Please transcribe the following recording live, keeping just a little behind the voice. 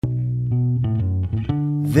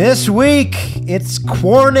This week, it's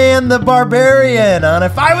Conan the Barbarian on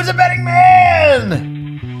If I Was a Betting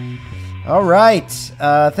Man! All right.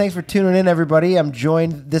 Thanks for tuning in, everybody. I'm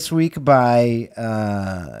joined this week by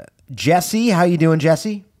Jesse. How you doing,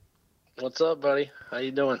 Jesse? What's up, buddy? How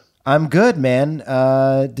you doing? I'm good, man.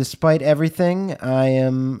 Despite everything, I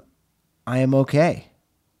am okay.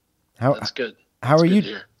 That's good. How are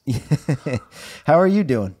you? How are you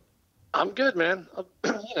doing? I'm good, man.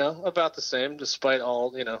 About the same, despite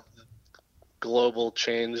all, global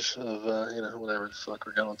change of, whatever the fuck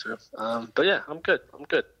we're going through. But yeah, I'm good.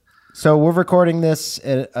 So we're recording this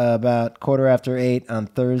at about 8:15 on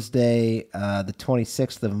Thursday, the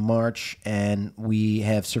 26th of March, and we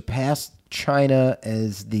have surpassed China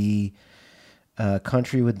as the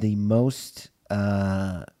country with the most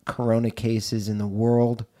corona cases in the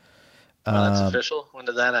world. That's official? When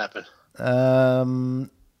did that happen?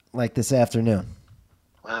 Like this afternoon.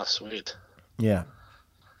 Wow, sweet. Yeah.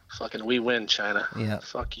 Fucking we win, China. Yeah.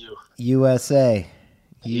 Fuck you. USA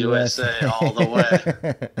all the way.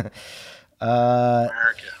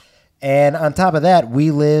 America. And on top of that,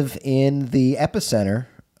 we live in the epicenter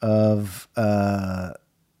of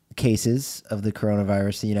cases of the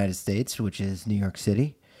coronavirus in the United States, which is New York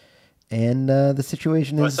City. And the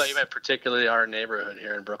situation is... I thought you meant particularly our neighborhood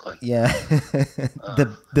here in Brooklyn. Yeah.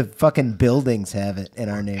 The fucking buildings have it in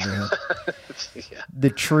our neighborhood. Yeah. The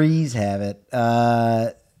trees have it.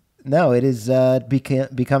 No, it is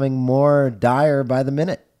becoming more dire by the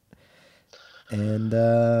minute. And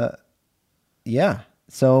yeah.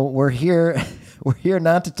 So we're here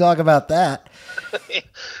not to talk about that.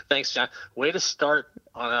 Thanks, John. Way to start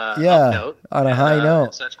on a high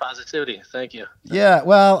note. Such positivity. Thank you. Yeah,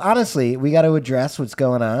 well, honestly, we got to address what's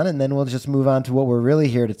going on, and then we'll just move on to what we're really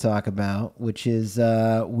here to talk about, which is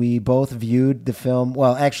we both viewed the film.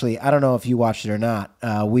 Well, actually, I don't know if you watched it or not.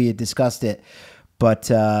 We had discussed it,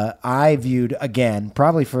 but I viewed again,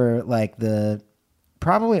 probably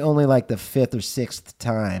only like the fifth or sixth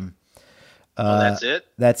time. That's it?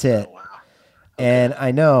 That's it. Oh, wow. And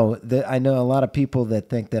I know a lot of people that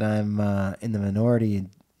think that I'm in the minority.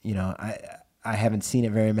 You know, I haven't seen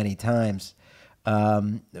it very many times.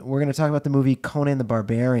 We're going to talk about the movie Conan the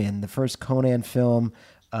Barbarian, the first Conan film.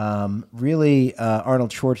 Really, Arnold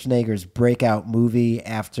Schwarzenegger's breakout movie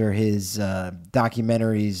after his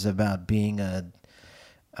documentaries about being a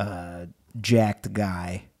jacked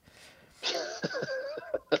guy.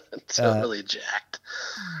 Totally jacked.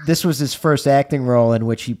 This was his first acting role in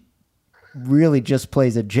which he really just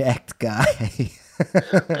plays a jacked guy.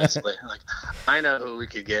 Yeah, basically. Like, I know who we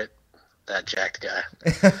could get, that jacked guy.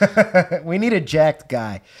 We need a jacked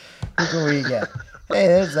guy. Who can we get? Hey,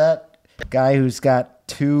 there's that guy who's got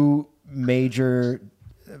two major,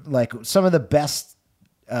 like some of the best,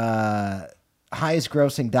 highest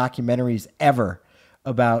grossing documentaries ever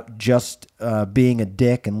about just being a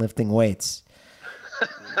dick and lifting weights.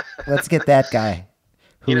 Let's get that guy.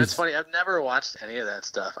 It's funny. I've never watched any of that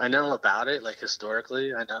stuff. I know about it, like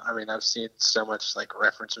historically. I've seen so much like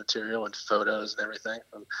reference material and photos and everything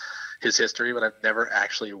from his history, but I've never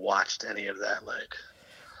actually watched any of that. Like,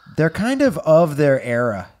 they're kind of their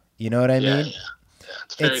era. You know what I mean? Yeah.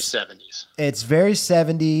 It's very 70s. It's very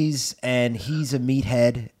 70s, and he's a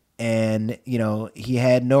meathead, and he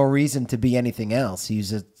had no reason to be anything else.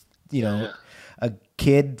 He's a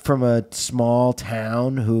kid from a small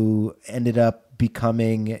town who ended up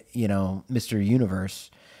becoming, Mr. Universe.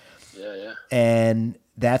 Yeah. And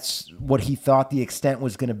that's what he thought the extent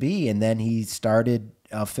was going to be. And then he started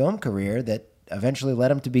a film career that eventually led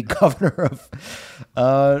him to be governor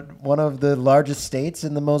of one of the largest states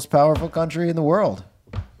in the most powerful country in the world.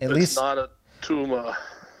 It's not a tumor.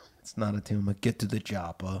 It's not a tumor. Get to the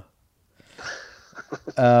chopper.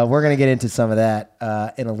 We're going to get into some of that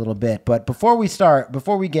in a little bit. But before we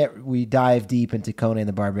dive deep into Conan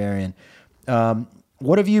the Barbarian,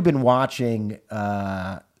 what have you been watching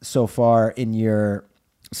so far in your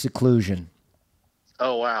seclusion?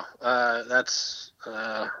 Oh wow, that's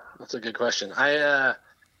a good question.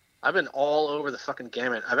 I've been all over the fucking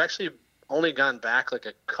gamut. I've actually only gone back like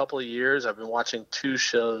a couple of years. I've been watching two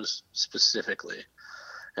shows specifically,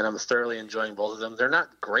 and I'm thoroughly enjoying both of them. They're not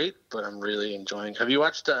great, but I'm really enjoying. Have you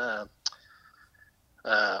watched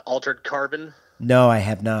Altered Carbon? No, I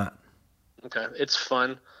have not. Okay, it's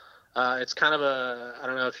fun. It's kind of I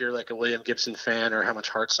don't know if you're like a William Gibson fan or how much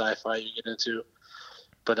hard sci-fi you get into,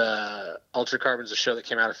 but Altered Carbon is a show that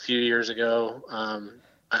came out a few years ago. I'm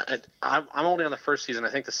only on the first season. I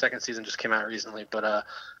think the second season just came out recently, but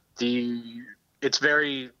it's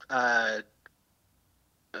very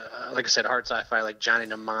like I said, hard sci-fi, like Johnny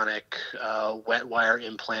Mnemonic, wet wire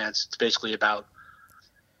implants. It's basically about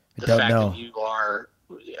the fact that you are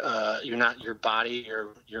you're not your body.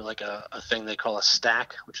 You're like a thing they call a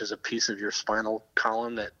stack, which is a piece of your spinal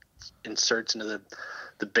column that inserts into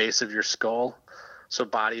the base of your skull. So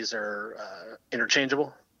bodies are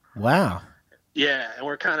interchangeable. Wow. Yeah, and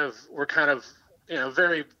we're kind of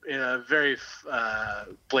very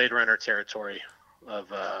Blade Runner territory of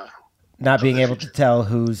not being able future. to tell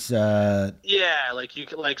who's Yeah, like you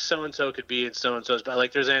could, like so and so could be in so and so's, but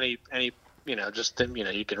like there's any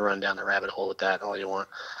you can run down the rabbit hole with that all you want.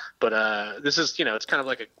 But this is it's kind of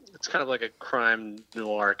like a crime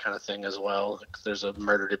noir kind of thing as well. Like, there's a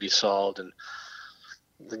murder to be solved, and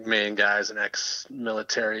the main guy's an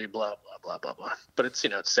ex-military, blah blah blah blah blah. But it's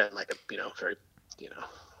it's set in like a very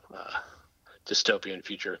dystopian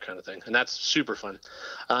future kind of thing, and that's super fun.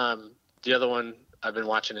 The other one I've been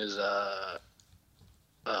watching is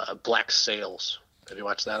Black Sails. Have you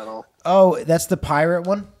watched that at all? Oh, that's the pirate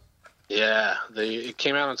one? Yeah, it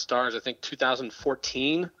came out on Stars, I think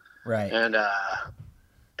 2014. Right. And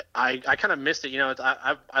I kind of missed it.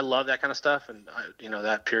 I love that kind of stuff, and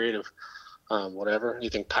that period of whatever.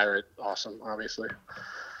 You think pirate, awesome, obviously.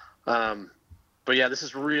 But yeah, this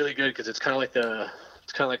is really good because it's kind of like the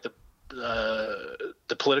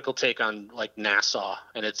political take on like Nassau,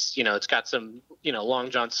 and it's got some Long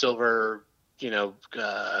John Silver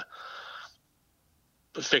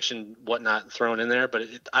fiction whatnot thrown in there, but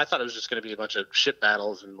I thought it was just going to be a bunch of ship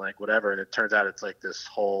battles and like whatever, and it turns out it's like this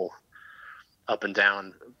whole up and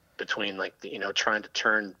down between like trying to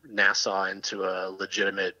turn Nassau into a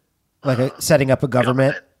legitimate setting up a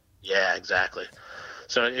government. Yeah, exactly.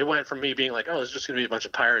 So it went from me being like, oh, it's just going to be a bunch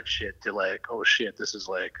of pirate shit to like, oh shit, this is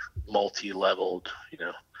like multi-leveled,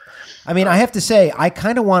 I mean, I have to say, I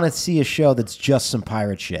kind of want to see a show that's just some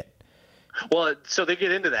pirate shit. Well, so they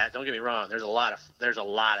get into that. Don't get me wrong. There's a lot of that,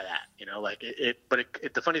 like but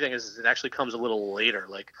the funny thing is it actually comes a little later.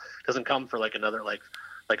 Like, it doesn't come for like another like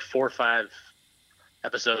 4 or 5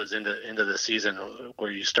 episodes into the season where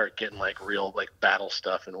you start getting like real like battle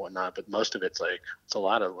stuff and whatnot. But most of it's like, it's a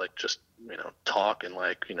lot of like just talk and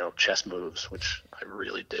like chess moves, which I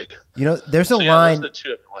really dig. There's a line. Those are the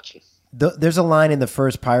two I've been watching. There's a line in the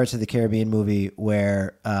first Pirates of the Caribbean movie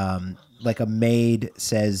where like a maid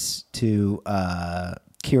says to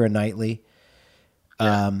Keira Knightley,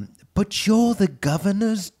 but you're the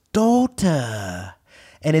governor's daughter.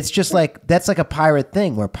 And it's just like, that's like a pirate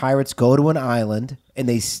thing where pirates go to an island and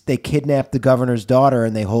they kidnap the governor's daughter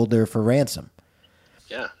and they hold her for ransom.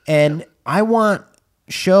 Yeah. And I want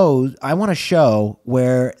a show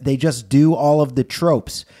where they just do all of the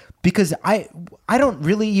tropes, because I don't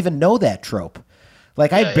really even know that trope.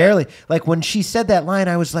 Like, I barely, like when she said that line,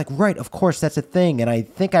 I was like, right, of course that's a thing. And I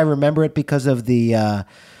think I remember it because of the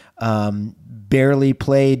barely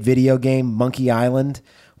played video game Monkey Island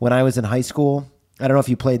when I was in high school. I don't know if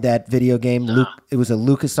you played that video game. No. It was a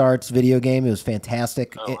LucasArts video game. It was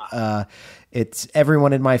fantastic. Oh, wow. It's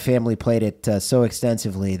everyone in my family played it so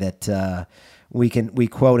extensively that we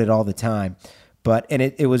quote it all the time. But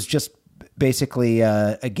it was just basically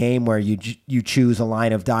a game where you choose a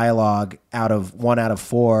line of dialogue out of 1 out of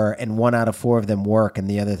 4, and 1 out of 4 of them work, and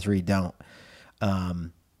the other 3 don't.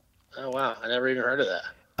 Oh wow, I never even heard of that.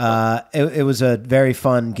 It was a very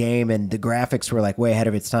fun game, and the graphics were like way ahead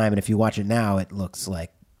of its time. And if you watch it now, it looks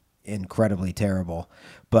like incredibly terrible.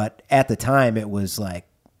 But at the time, it was like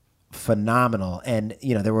phenomenal. And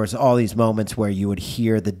there was all these moments where you would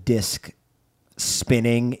hear the disc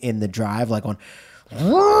spinning in the drive, like on,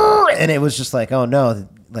 and it was just like, oh no,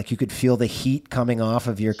 like you could feel the heat coming off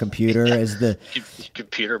of your computer as the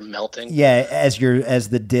computer melting. Yeah, as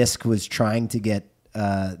the disc was trying to get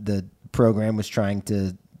the program was trying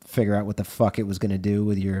to figure out what the fuck it was going to do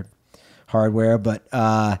with your hardware. But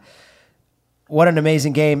what an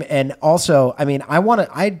amazing game. And also, I mean,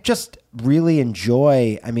 I just really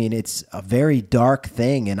enjoy, I mean, it's a very dark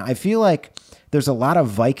thing. And I feel like there's a lot of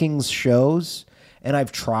Vikings shows, and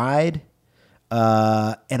I've tried,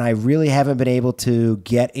 and I really haven't been able to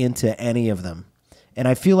get into any of them. And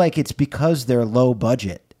I feel like it's because they're low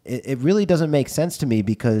budget. It really doesn't make sense to me,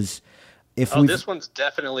 because this one's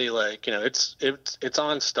definitely like, it's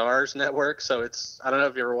on Stars Network, so I don't know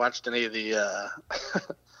if you ever watched any of the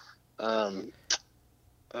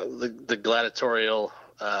the gladiatorial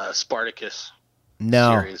Spartacus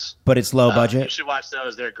series. But it's low budget. You should watch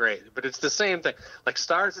those; they're great. But it's the same thing. Like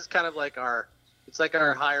Stars is kind of like our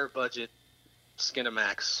higher budget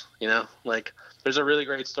Skinamax. Like there's a really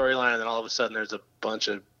great storyline, and then all of a sudden there's a bunch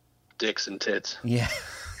of dicks and tits. Yeah.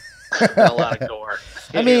 And a lot of gore.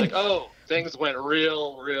 I mean, like, oh, things went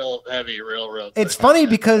real heavy, real quick. It's funny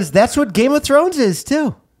because that's what Game of Thrones is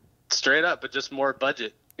too. Straight up, but just more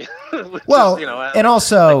budget. Well, and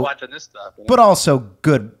also, like watching this stuff, but also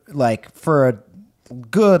good, like for a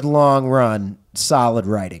good long run, solid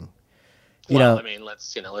writing. I mean,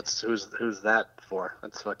 let's who's that for?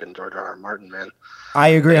 That's fucking George R. R. Martin, man. I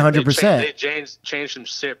agree 100%. They changed some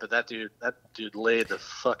shit, but that dude laid the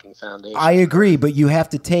fucking foundation. I agree, but you have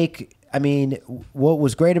to take. I mean, what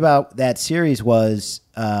was great about that series was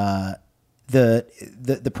the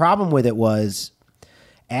problem with it was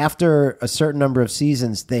after a certain number of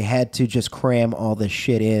seasons, they had to just cram all this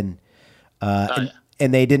shit in, and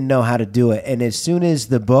they didn't know how to do it. And as soon as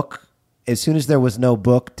there was no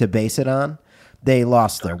book to base it on, they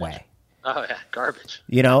lost their way. Oh yeah, garbage.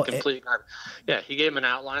 Complete garbage. Yeah, he gave him an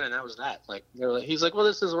outline, and that was that. Like he's like, well,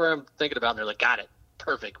 this is where I'm thinking about. And they're like, got it,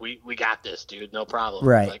 perfect. We got this, dude. No problem.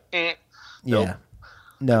 Right. Like, Nope. Yeah.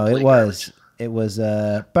 No, it was. Garbage. It was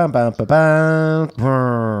bum bum bum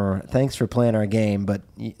bum. Thanks for playing our game, but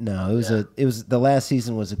no, it was the last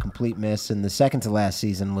season was a complete miss, and the second to last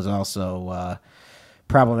season was also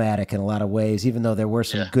problematic in a lot of ways. Even though there were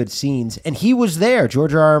some good scenes, and he was there,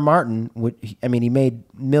 George R. R. Martin. I mean, he made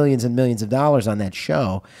millions and millions of dollars on that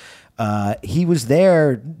show. He was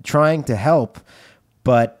there trying to help,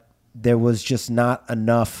 but there was just not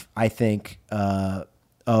enough, I think,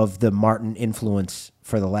 of the Martin influence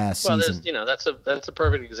for the last season. That's a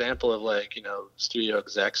perfect example of studio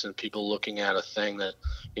execs and people looking at a thing that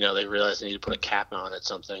they realize they need to put a cap on at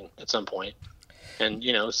some point, and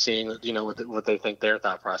seeing what they think their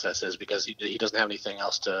thought process is, because he doesn't have anything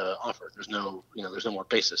else to offer. There's no more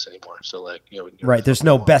basis anymore. So right, there's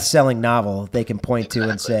no best-selling novel they can point to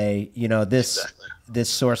and say this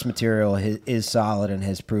source material is solid and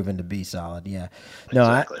has proven to be solid. Yeah, no,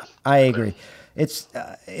 exactly. I agree. It's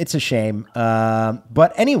a shame.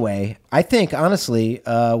 But anyway, I think, honestly,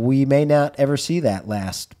 we may not ever see that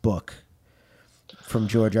last book from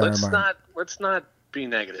George R. R. Martin. Let's not be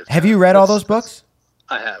negative. Have you read all those books?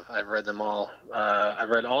 I have. I've read them all. I've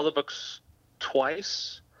read all the books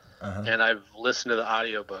twice, and I've listened to the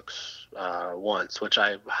audiobooks once, which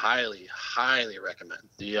I highly, highly recommend.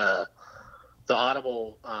 The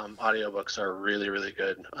Audible audiobooks are really, really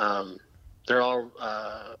good. They're all...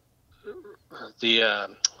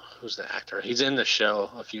 who's the actor? He's in the show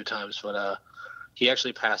a few times, but he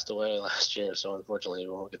actually passed away last year, so unfortunately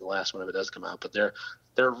we won't get the last one if it does come out. But they're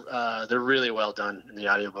really well done in the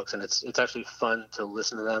audiobooks, and it's actually fun to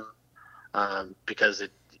listen to them because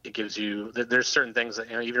it gives you, there's certain things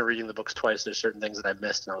that, even reading the books twice, there's certain things that I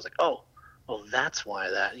missed, and I was like, oh, that's why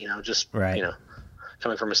that,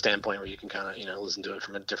 coming from a standpoint where you can kind of listen to it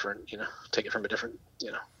from a different, take it from a different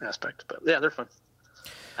aspect. But yeah, they're fun.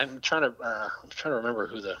 I'm trying to remember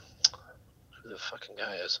who the fucking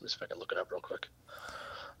guy is. Let me see if I can look it up real quick.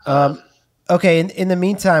 Okay. In the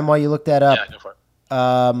meantime, while you look that up, go for it.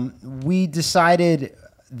 We decided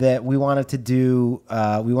that we wanted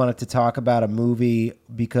to talk about a movie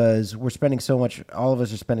because all of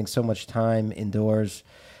us are spending so much time indoors,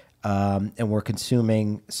 and we're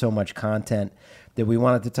consuming so much content that we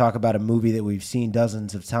wanted to talk about a movie that we've seen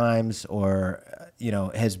dozens of times or,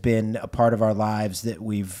 has been a part of our lives that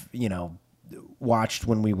we've, watched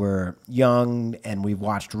when we were young and we've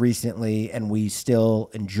watched recently and we still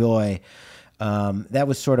enjoy. That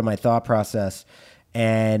was sort of my thought process.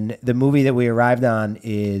 And the movie that we arrived on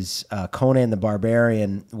is Conan the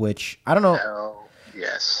Barbarian, which I don't know. Oh,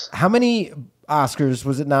 yes. How many Oscars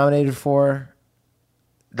was it nominated for?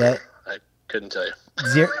 That I couldn't tell you.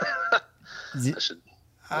 Zero.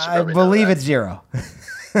 I believe it's 0.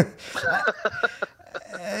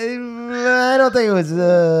 I don't think it was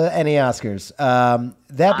any Oscars.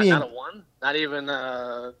 Not a one? Not even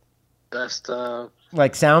best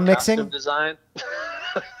like sound mixing? Costume design?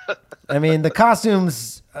 I mean, the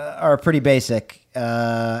costumes are pretty basic.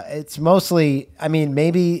 It's mostly,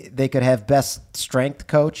 maybe they could have best strength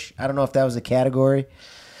coach. I don't know if that was a category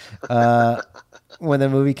when the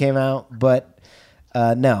movie came out, but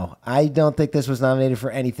no, I don't think this was nominated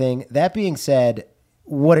for anything. That being said,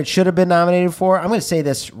 what it should have been nominated for, I'm going to say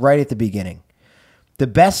this right at the beginning. The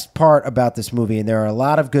best part about this movie, and there are a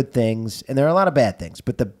lot of good things, and there are a lot of bad things,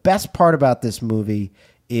 but the best part about this movie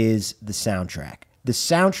is the soundtrack. The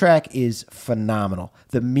soundtrack is phenomenal.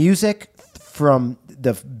 The music from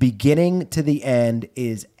the beginning to the end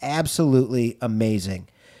is absolutely amazing.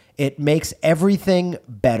 It makes everything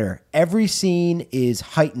better. Every scene is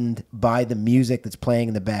heightened by the music that's playing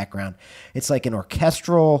in the background. It's like an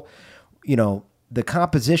orchestral, the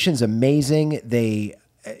composition's amazing. They,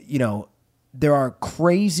 there are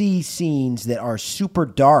crazy scenes that are super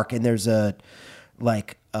dark, and there's a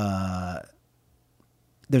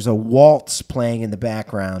waltz playing in the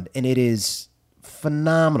background, and it is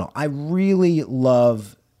phenomenal. I really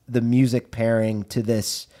love the music pairing to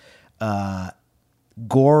this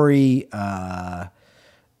gory,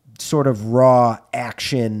 sort of raw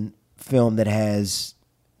action film that has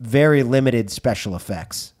very limited special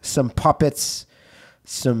effects, some puppets,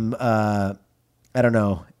 some I don't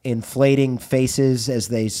know, inflating faces as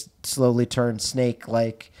they slowly turn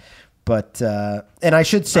snake-like. But and I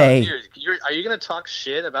should say, are you going to talk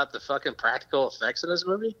shit about the fucking practical effects in this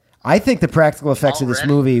movie? I think the practical effects of this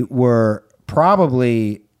movie were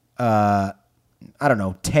probably I don't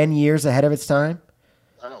know, 10 years ahead of its time.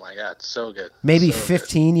 Oh my god, so good. Maybe so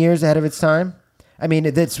 15 years ahead of its time. I mean,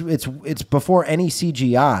 it's before any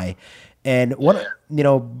CGI, and what you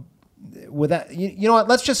know, with that, you know what?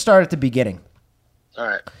 Let's just start at the beginning. All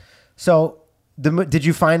right. So, did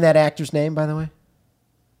you find that actor's name, by the way?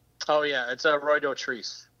 Oh yeah, it's Roy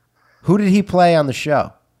Dotrice. Who did he play on the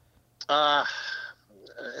show? Now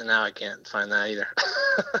I can't find that either.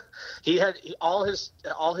 All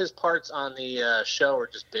his parts on the show were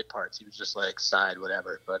just bit parts. He was just like side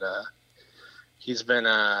whatever. But he's been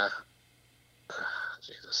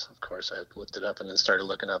Jesus. Of course, I looked it up and then started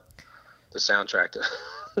looking up the soundtrack to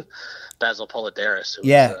Basil Polidaris.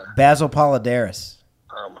 Basil Polidaris.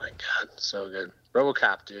 Oh my god, so good.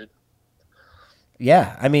 RoboCop, dude.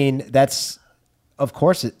 Yeah, I mean that's of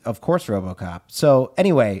course RoboCop. So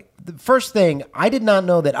anyway, the first thing, I did not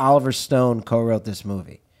know that Oliver Stone co-wrote this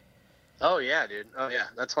movie. Oh yeah, dude. Oh yeah,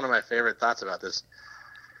 that's one of my favorite thoughts about this.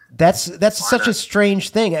 That's such a strange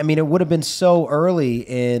thing. I mean, it would have been so early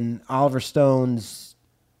in Oliver Stone's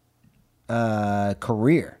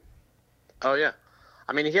career. Oh yeah,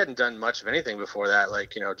 I mean he hadn't done much of anything before that,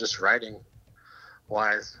 like just writing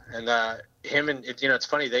wise. And him and it's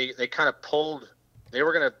funny, they kind of pulled. They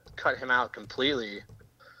were gonna cut him out completely,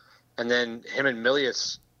 and then him and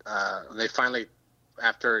Milius, they finally,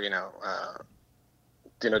 after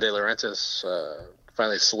Dino De Laurentiis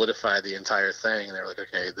finally solidified the entire thing, and they were like,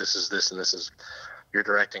 okay, this is this, and this is you're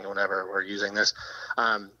directing, whatever. We're using this.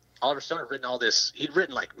 Oliver Stone had written all this. He'd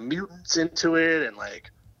written like mutants into it, and like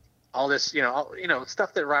all this,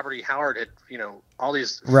 stuff that Robert E. Howard had, all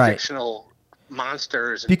these fictional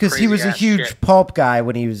monsters. And because he was a huge pulp guy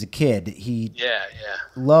when he was a kid. He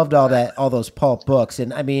loved all those pulp books,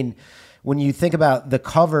 and I mean, when you think about the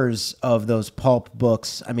covers of those pulp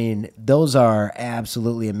books, I mean, those are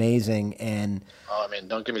absolutely amazing. And I mean,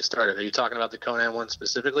 don't get me started. Are you talking about the Conan one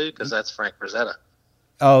specifically? Because that's Frank Frazetta.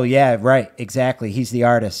 Oh yeah, right, exactly. He's the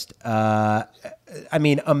artist. I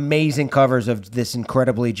mean, amazing covers of this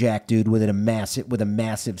incredibly jacked dude with a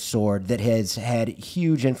massive sword that has had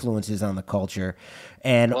huge influences on the culture,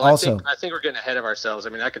 and also I think we're getting ahead of ourselves. I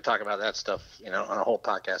mean, I could talk about that stuff, on a whole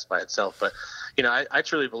podcast by itself. But I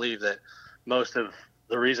truly believe that most of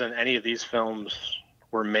the reason any of these films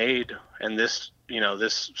were made and this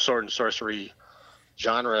this sword and sorcery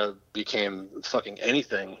genre became fucking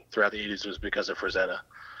anything throughout the 80s was because of Frazetta.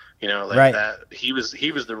 That he was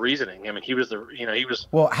the reasoning. I mean, he was the he was.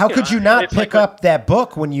 Well, how could you not pick up that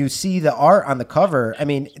book when you see the art on the cover? I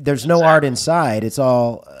mean, there's no art inside. It's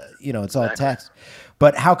all it's all text.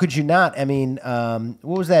 But how could you not? I mean,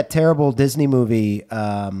 what was that terrible Disney movie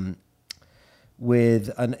it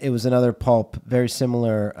was another pulp, very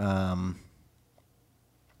similar.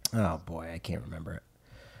 Oh boy, I can't remember it.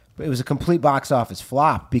 But it was a complete box office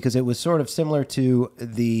flop because it was sort of similar to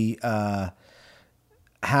the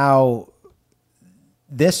how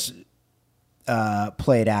this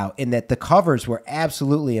played out, in that the covers were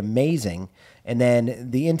absolutely amazing, and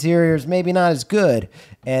then the interiors maybe not as good.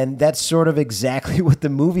 And that's sort of exactly what the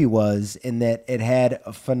movie was, in that it had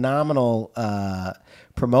a phenomenal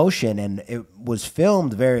promotion and it was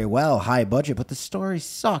filmed very well, high budget, but the story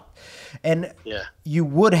sucked. And you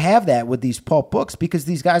would have that with these pulp books because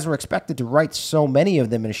these guys were expected to write so many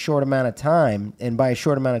of them in a short amount of time. And by a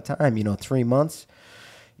short amount of time, 3 months,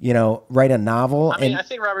 write a novel. I mean, I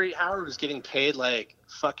think Robert E. Howard was getting paid like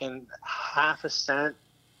fucking half a cent,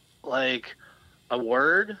 like a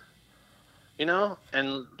word, and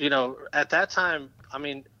at that time, I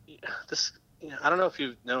mean, this, I don't know if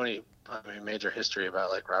you know any major history about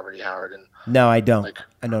like Robert E. Howard and. No, I don't. Like,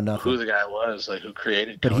 I know nothing. Who the guy was, like who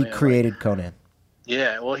created. But Conan, he created Conan.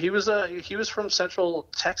 Yeah, well, he was from Central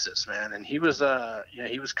Texas, man, and he was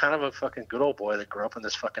he was kind of a fucking good old boy that grew up in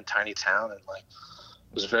this fucking tiny town and like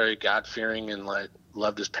was very God-fearing and like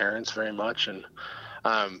loved his parents very much. And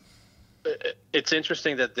it's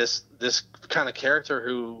interesting that this kind of character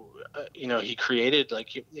who he created, like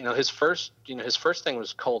his first thing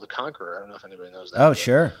was Cole the Conqueror. I don't know if anybody knows that. Oh,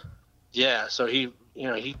 sure. Yeah, so he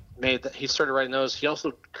made that. He started writing those. He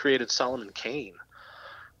also created Solomon Kane.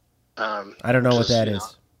 I don't know what that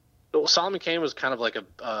is. Well, Solomon Kane was kind of like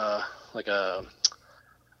a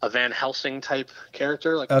a Van Helsing type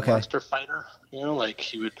character, like Okay. a monster fighter. You know, like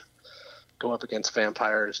he would go up against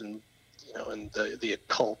vampires and and the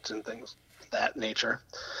occult and things of that nature.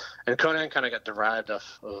 And Conan kind of got derived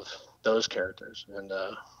off of those characters, and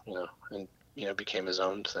became his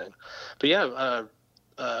own thing. But yeah,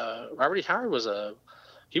 Robert E. Howard was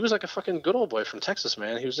like a fucking good old boy from Texas,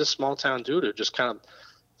 man. He was this small town dude who just kind of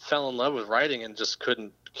fell in love with writing and just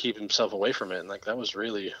couldn't keep himself away from it. And like that was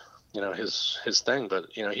really, his thing. But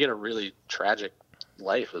he had a really tragic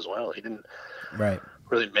life as well. He didn't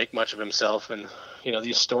really make much of himself, and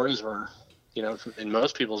these stories were, in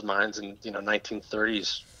most people's minds in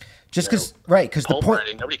 1930s. Just because, because the point,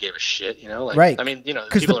 writing, nobody gave a shit, right? I mean,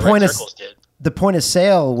 because the point of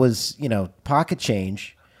sale was, pocket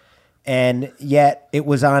change, and yet it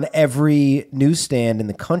was on every newsstand in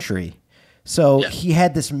the country. So he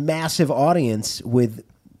had this massive audience with,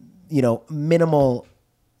 minimal.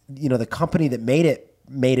 The company that made it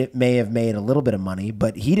may have made a little bit of money,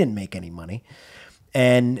 but he didn't make any money,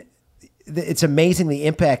 and it's amazing the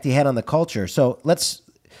impact he had on the culture. So let's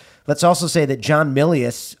also say that John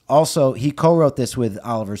Milius he co-wrote this with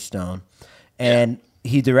Oliver Stone, and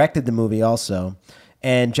he directed the movie also.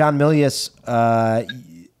 And John Milius,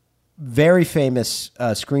 very famous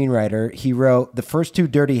screenwriter, he wrote the first two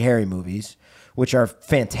Dirty Harry movies, which are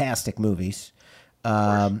fantastic movies,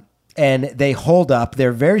 and they hold up.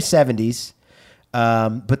 They're very 70s,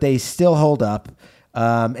 but they still hold up.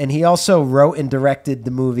 And he also wrote and directed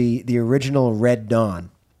the original Red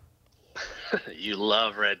Dawn. You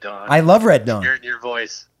love Red Dawn. I love Red Dawn. You're in your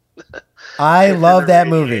voice. I love that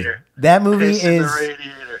movie. That movie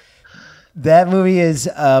is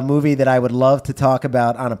a movie that I would love to talk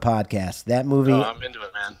about on a podcast. That movie. Oh, I'm into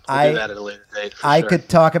it, man. We'll do that at a later date. I could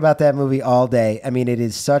talk about that movie all day. I mean, it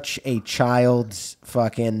is such a child's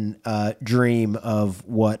fucking dream of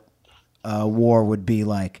what war would be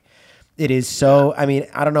like. It is so. I mean,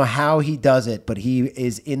 I don't know how he does it, but he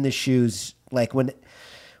is in the shoes. Like when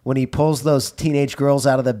he pulls those teenage girls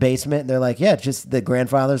out of the basement, and they're like, "Yeah," just the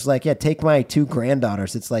grandfather's like, "Yeah, take my two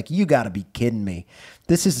granddaughters." It's like, you got to be kidding me.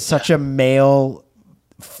 This is such a male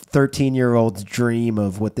 13-year-old's dream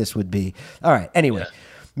of what this would be. All right. Anyway,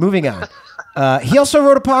 moving on. He also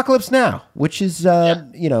wrote Apocalypse Now, which is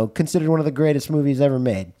considered one of the greatest movies ever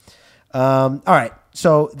made. All right.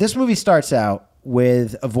 So this movie starts out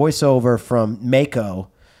with a voiceover from Mako,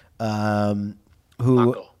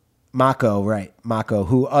 Mako,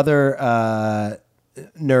 who other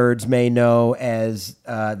nerds may know as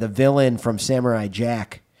the villain from Samurai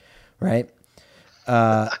Jack, right?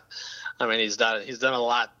 I mean, he's done a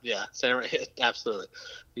lot. Yeah, Samurai, absolutely.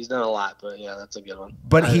 He's done a lot, but yeah, that's a good one.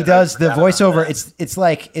 But he does the voiceover. It's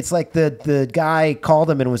like the guy called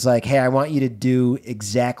him and was like, "Hey, I want you to do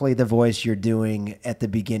exactly the voice you're doing at the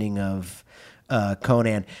beginning of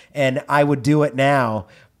Conan," and I would do it now,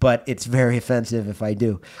 but it's very offensive if I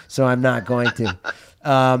do, so I'm not going to.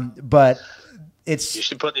 But you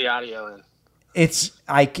should put the audio in.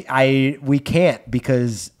 We can't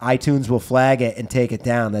because iTunes will flag it and take it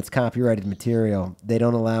down. That's copyrighted material. They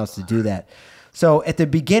don't allow us to do that. So at the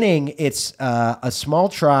beginning, it's a small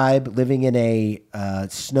tribe living in a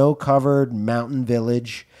snow-covered mountain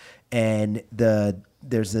village, and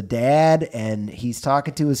there's a dad, and he's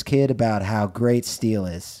talking to his kid about how great steel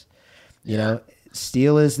is. You know,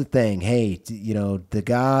 steel is the thing. Hey, the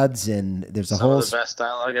gods, and there's Some of the best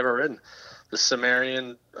dialogue ever written. The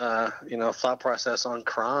Sumerian, thought process on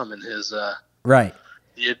Crom and his right.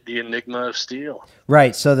 The enigma of steel.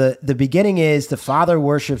 Right. So the beginning is the father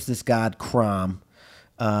worships this god Crom,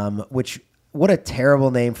 which what a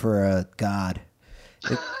terrible name for a god.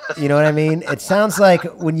 You know what I mean? It sounds like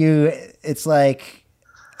it's like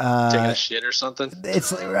taking a shit or something. It's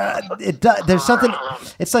there's something.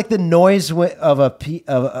 It's like the noise of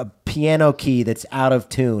a piano key that's out of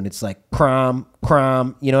tune. It's like Crom.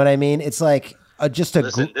 You know what I mean? It's like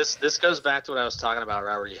Listen, this goes back to what I was talking about,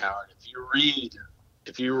 Robert E. Howard.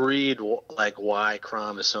 If you read like why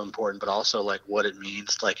Crom is so important, but also like what it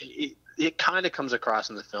means, like it kind of comes across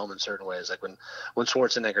in the film in certain ways. Like when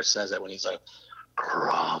Schwarzenegger says it, when he's like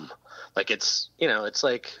Crom, like it's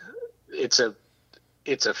like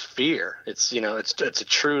it's a fear. It's it's a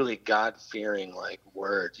truly God-fearing like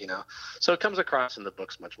word. So it comes across in the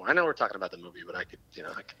books much more. I know we're talking about the movie, but I could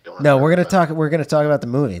go on. No, we're gonna talk about the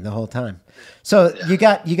movie the whole time. So you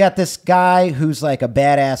got this guy who's like a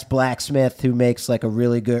badass blacksmith who makes like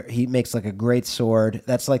a great sword.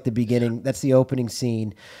 That's like the beginning. That's the opening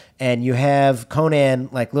scene, and you have Conan,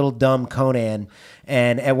 like little dumb Conan,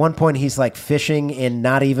 and at one point he's like fishing in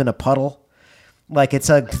not even a puddle. Like it's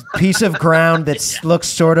a piece of ground that looks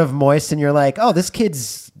sort of moist, and you're like, "Oh, this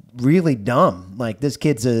kid's really dumb. Like, this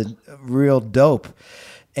kid's a real dope.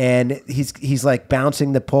 And he's like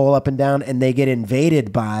bouncing the pole up and down, and they get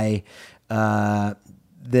invaded by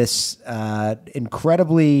this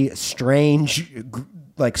incredibly strange,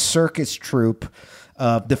 like, circus troupe.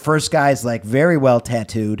 The first guy's like very well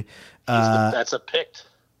tattooed. That's a Pict.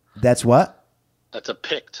 That's what? That's a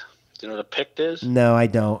Pict. Do you know what a Pict is? No, I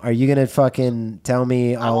don't. Are you gonna fucking tell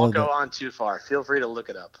me I won't go on too far. Feel free to look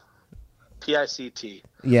it up. Pict.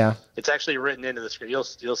 Yeah. It's actually written into the script.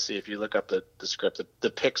 You'll see if you look up the script. The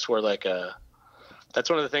Picts were like that's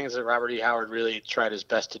one of the things that Robert E. Howard really tried his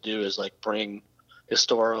best to do, is like bring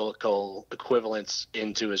historical equivalents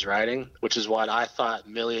into his writing, which is what I thought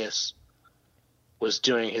Milius was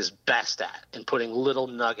doing his best at, and putting little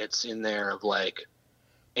nuggets in there of like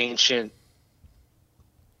ancient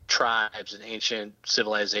tribes and ancient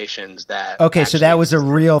civilizations that. Okay, so that was a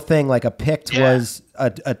real thing. Like, a Pict was a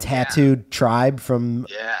tattooed tribe from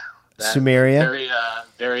Sumeria.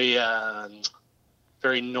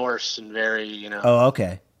 Very Norse and very Oh,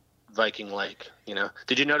 okay. Viking-like.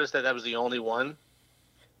 Did you notice that was the only one?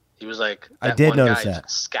 He was like, I did notice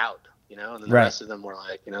that. Scout. And then the rest of them were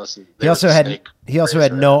like, he also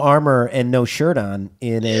had no armor and no shirt on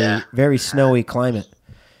in a very snowy climate.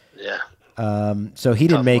 Yeah. So he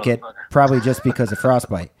didn't make it, probably just because of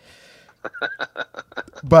frostbite.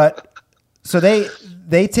 But so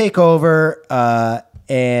they take over,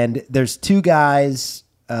 and there's two guys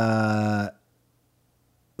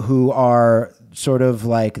who are sort of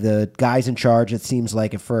like the guys in charge, it seems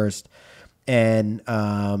like at first, and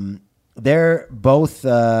they're both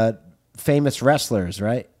famous wrestlers,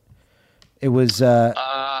 right? It was hold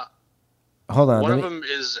on. One of them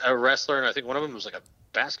is a wrestler, and I think one of them was like a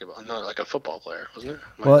like a football player, wasn't it?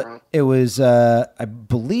 Well, it was I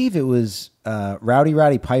believe it was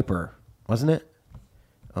Rowdy Piper, wasn't it?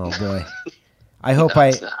 Oh boy. I hope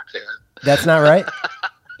That's not right?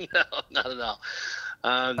 No, not at all.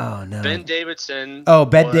 Oh no. Ben Davidson. Oh,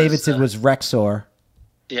 Ben Davidson was Rexor.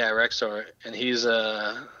 Yeah, Rexor, and he's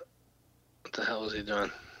what the hell is he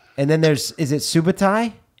doing? And then is it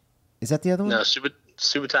Subutai? Is that the other one? No,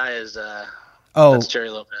 Subutai is that's Jerry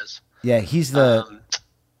Lopez. Yeah, he's the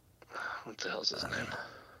what the hell is his name?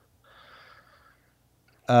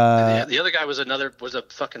 The other guy was a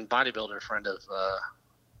fucking bodybuilder friend of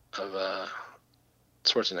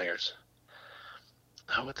Schwarzenegger's.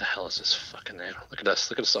 Oh, what the hell is his fucking name? Look at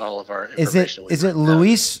us, all of our information. Is it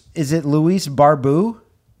Luis Barbu?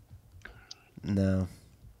 No.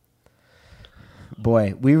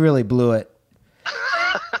 Boy, we really blew it.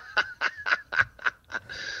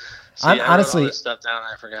 See, I honestly wrote all this stuff down.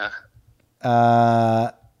 I forgot.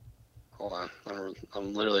 Hold on,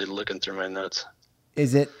 I'm literally looking through my notes.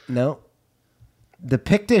 Is it no? The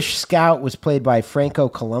Pictish scout was played by Franco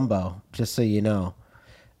Colombo. Just so you know.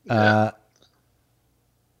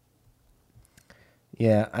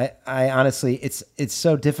 Yeah, I honestly, it's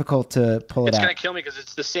so difficult to pull it out. It's gonna kill me because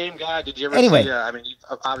it's the same guy. Did you ever see?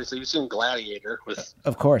 Obviously you've seen Gladiator with,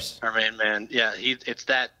 of course, our main man. Yeah, it's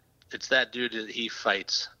that dude that he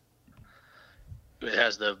fights. It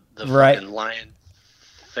has the fucking lion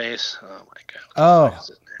face. Oh my god. Oh,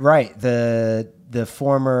 right. The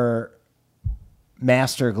former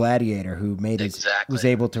master gladiator who was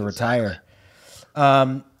able to retire.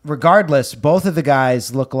 Regardless, both of the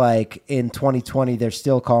guys look like in 2020 they're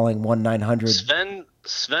still calling 1-900.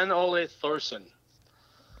 Sven Ole Thorsen.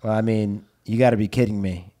 Well, I mean, you got to be kidding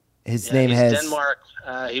me. He's Denmark.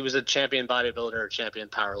 He was a champion bodybuilder, champion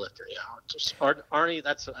powerlifter. Yeah, Arnie.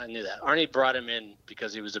 I knew that. Arnie brought him in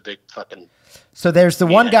because he was a big fucking. So there's the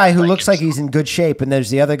one guy who looks like he's in good shape, and there's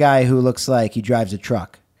the other guy who looks like he drives a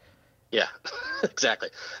truck. Yeah, exactly.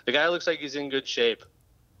 The guy who looks like he's in good shape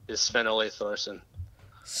is Sven Ole Thorsen.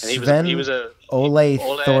 And he was a Ole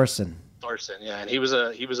Thorsen. Thorsen, yeah, and he was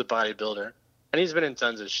a bodybuilder, and he's been in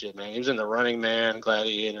tons of shit, man. He was in The Running Man,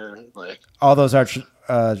 Gladiator, like all those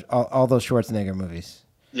all those Schwarzenegger movies.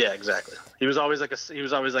 Yeah, exactly. He was always like a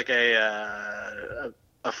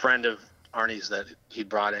friend of Arnie's that he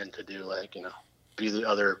brought in to do be the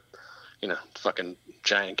other, fucking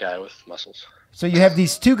giant guy with muscles. So you have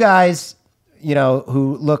these two guys,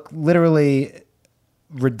 who look literally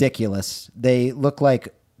ridiculous. They look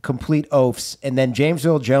like complete oafs, and then James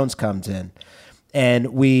Earl Jones comes in, and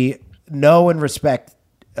we know and respect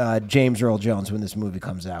James Earl Jones when this movie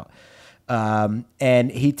comes out,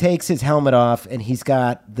 and he takes his helmet off, and he's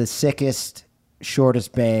got the sickest,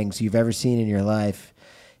 shortest bangs you've ever seen in your life.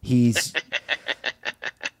 He's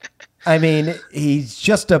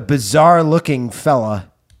just a bizarre looking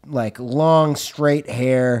fella, like long straight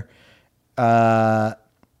hair, and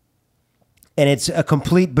it's a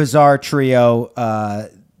complete bizarre trio.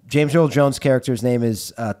 James Earl Jones' character's name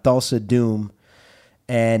is Thulsa Doom.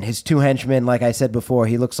 And his two henchmen, like I said before,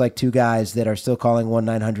 he looks like two guys that are still calling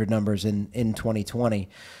 1-900 numbers in 2020.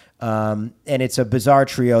 And it's a bizarre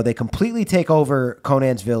trio. They completely take over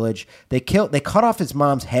Conan's village. They cut off his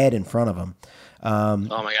mom's head in front of him. Oh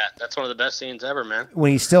my God, that's one of the best scenes ever, man.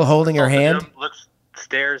 When he's still holding her hand. Looks,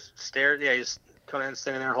 stares. Yeah, Conan's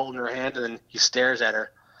standing there holding her hand, and then he stares at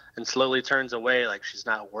her and slowly turns away like she's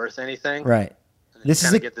not worth anything. Right. And this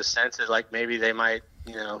is get the sense that like maybe they might,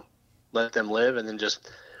 let them live, and then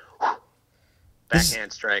just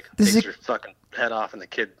backhand strike. Takes your fucking head off, and the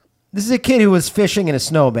kid. This is a kid who was fishing in a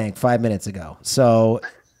snowbank 5 minutes ago. So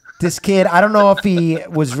this kid, I don't know if he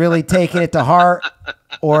was really taking it to heart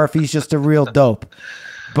or if he's just a real dope.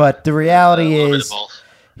 But the reality is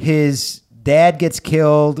his dad gets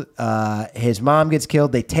killed. His mom gets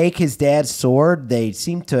killed. They take his dad's sword. They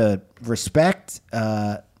seem to respect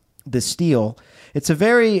the steel. It's a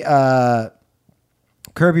very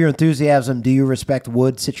Curb Your Enthusiasm, do you respect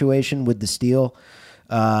wood situation with the steel.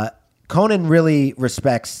 Conan really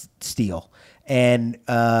respects steel. And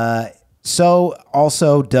so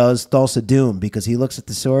also does Thulsa Doom, because he looks at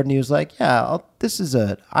the sword and he was like, yeah,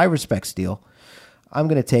 I respect steel. I'm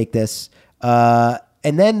going to take this. And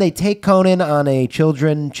then they take Conan on a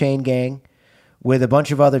children chain gang with a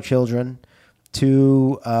bunch of other children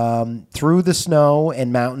to through the snow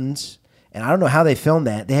and mountains. And I don't know how they filmed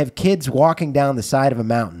that. They have kids walking down the side of a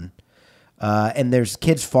mountain, and there's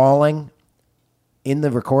kids falling in the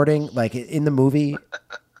recording, like in the movie.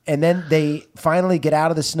 And then they finally get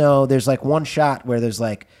out of the snow. There's like one shot where there's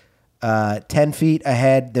like 10 feet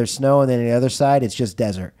ahead, there's snow, and then on the other side, it's just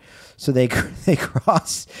desert. So they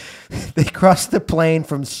cross the plain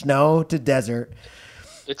from snow to desert.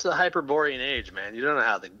 It's the Hyperborean age, man. You don't know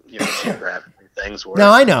how the geographic things work. No,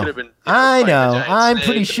 I know. I'm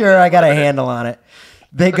pretty sure I got a handle on it.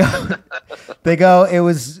 They go. It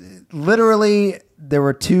was literally, there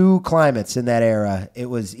were two climates in that era. It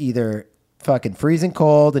was either fucking freezing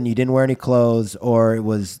cold and you didn't wear any clothes, or it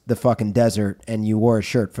was the fucking desert and you wore a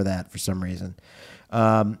shirt for that for some reason.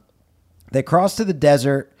 They crossed to the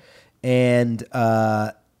desert, and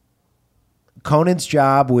Conan's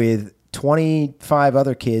job with 25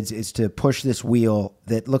 other kids is to push this wheel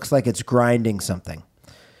that looks like it's grinding something.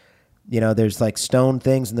 There's like stone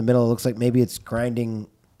things in the middle. It looks like maybe it's grinding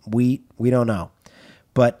wheat. We don't know.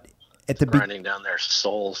 But at the grinding down their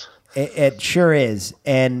souls. It sure is.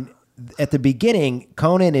 And at the beginning,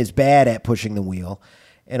 Conan is bad at pushing the wheel,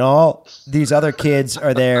 and all these other kids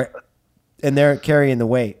are there and they're carrying the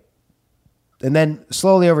weight. And then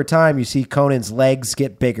slowly over time, you see Conan's legs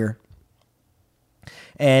get bigger.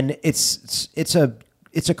 And it's a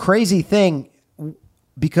crazy thing,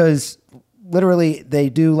 because literally they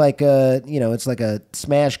do like it's like a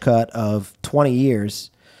smash cut of 20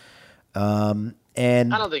 years. And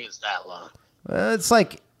I don't think it's that long.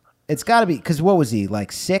 It's got to be, because what was he,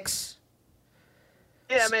 like 6?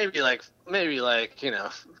 Yeah, maybe like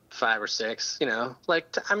 5 or 6. The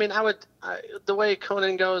way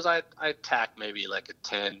Conan goes, I'd tack maybe like a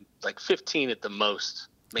 10, like 15 at the most.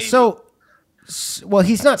 Maybe. Well,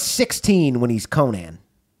 he's not 16 when he's Conan.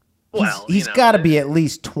 He's got to be at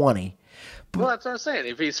least 20. Well, that's what I'm saying.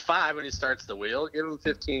 If he's 5 when he starts the wheel, give him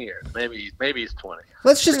 15 years. Maybe he's 20.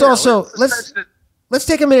 Let's just let's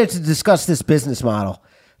take a minute to discuss this business model.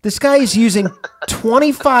 This guy is using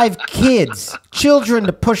 25 children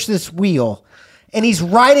to push this wheel, and he's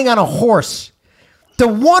riding on a horse. The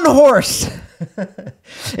one horse.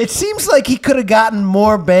 It seems like he could have gotten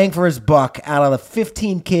more bang for his buck out of the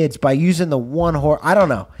 15 kids by using the one horse. I don't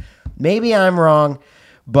know. Maybe I'm wrong,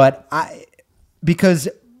 but because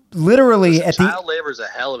literally child labor is a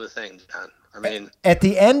hell of a thing, John. I mean, at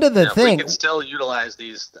the end of the thing, we can still utilize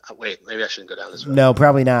these. Wait, maybe I shouldn't go down this road. No,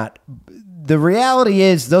 probably not. The reality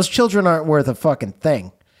is those children aren't worth a fucking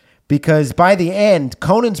thing, because by the end,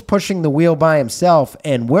 Conan's pushing the wheel by himself,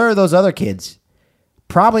 and where are those other kids?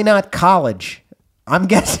 Probably not college. I'm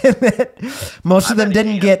guessing that most of them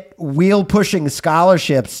didn't get wheel pushing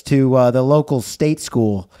scholarships to the local state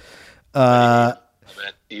school. I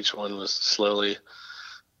bet each one was slowly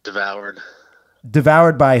devoured.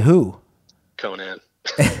 Devoured by who? Conan.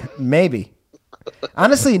 Maybe.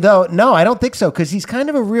 Honestly, though, no, I don't think so, because he's kind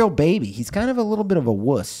of a real baby. He's kind of a little bit of a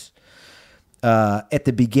wuss at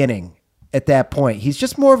the beginning. At that point, he's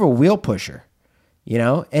just more of a wheel pusher.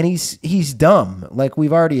 And he's dumb. Like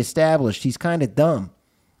we've already established, he's kind of dumb,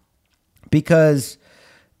 because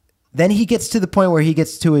then he gets to the point where he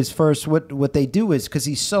gets to his first, what they do is, because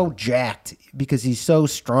he's so jacked, because he's so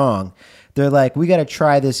strong, they're like, we got to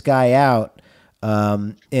try this guy out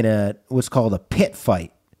in what's called a pit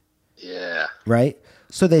fight. Yeah. Right?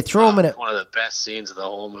 So they throw him in it. One of the best scenes of the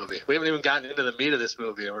whole movie. We haven't even gotten into the meat of this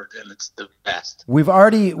movie, and it's the best.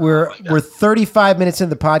 We're 35 minutes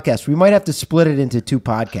into the podcast. We might have to split it into 2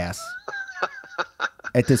 podcasts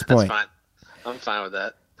at this point. That's fine. I'm fine with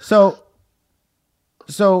that.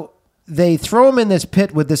 So they throw him in this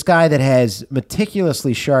pit with this guy that has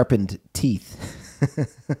meticulously sharpened teeth.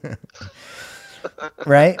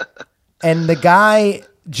 Right? And the guy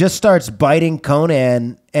just starts biting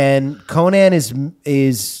Conan, and Conan is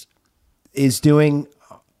doing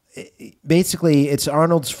basically, it's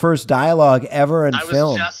Arnold's first dialogue ever in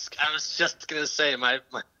film. I was just gonna say my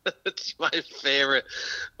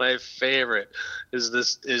favorite is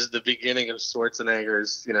the beginning of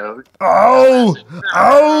Schwarzenegger's,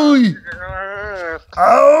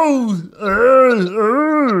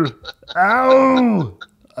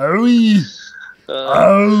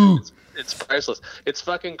 Oh, it's priceless. It's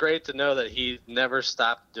fucking great to know that he never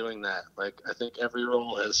stopped doing that. Like, I think every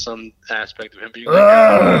role has some aspect of him being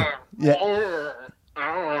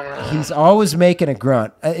He's always making a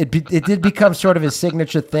grunt. It did become sort of his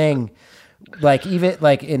signature thing. Like, even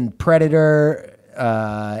like in Predator,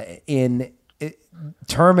 in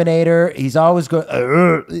Terminator, he's always going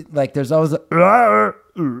like there's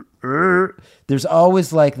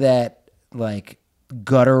always like that like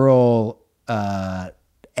guttural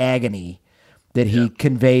agony that he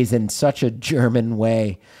conveys in such a German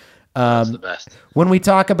way. That's the best. When we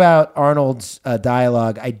talk about Arnold's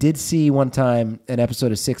dialogue, I did see one time an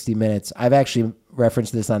episode of 60 Minutes. I've actually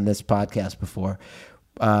referenced this on this podcast before.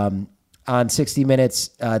 On 60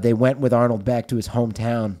 Minutes, they went with Arnold back to his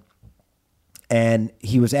hometown, and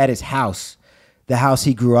he was at his house, the house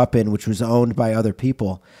he grew up in, which was owned by other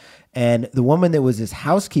people. And the woman that was his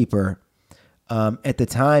housekeeper at the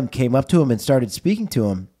time came up to him and started speaking to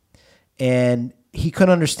him, and he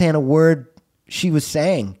couldn't understand a word she was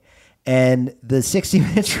saying. And the 60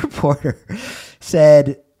 Minutes reporter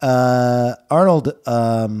said, Arnold,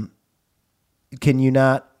 can you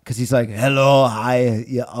not, because he's like, hello, hi,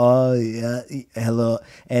 yeah, oh, yeah, hello.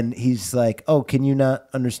 And he's like, oh, can you not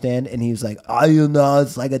understand? And he's like, oh,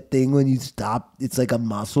 it's like a thing when you stop. It's like a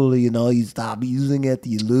muscle, you stop using it,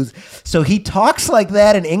 you lose. So he talks like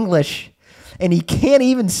that in English, and he can't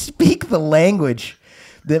even speak the language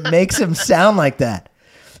that makes him sound like that.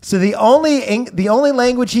 So the only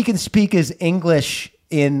language he can speak is English.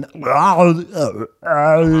 That's all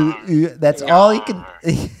he can.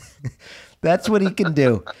 That's what he can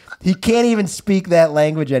do. He can't even speak that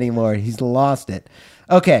language anymore. He's lost it.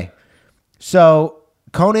 Okay, so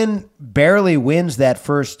Conan barely wins that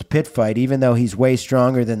first pit fight, even though he's way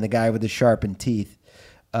stronger than the guy with the sharpened teeth.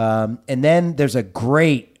 And then there's a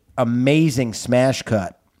great, amazing smash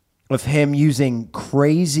cut of him using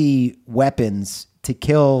crazy weapons to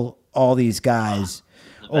kill all these guys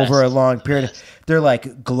over a long period. They're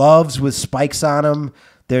like gloves with spikes on them.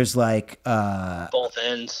 There's like both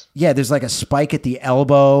ends. Yeah, there's like a spike at the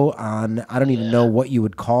elbow on, I don't even know what you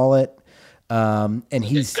would call it. And like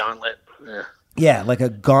he's a gauntlet. Yeah, like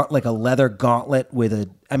a leather gauntlet with a.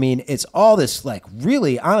 I mean, it's all this like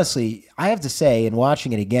really, honestly, I have to say, in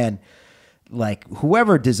watching it again, like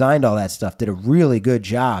whoever designed all that stuff did a really good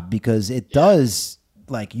job, because it does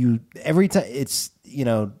like you every time it's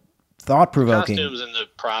thought provoking. The costumes and the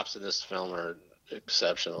props in this film are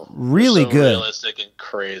exceptional. Really so good, realistic and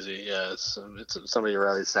crazy. Yeah, it's somebody who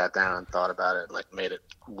really sat down and thought about it and like made it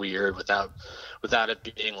weird without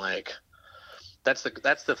it being like. That's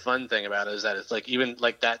the fun thing about it, is that it's like, even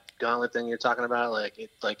like that gauntlet thing you're talking about,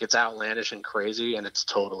 it's outlandish and crazy, and it's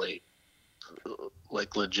totally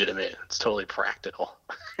like legitimate. It's totally practical.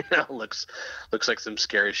 Looks like some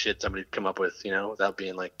scary shit somebody'd come up with, without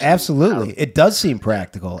being like absolutely. It does seem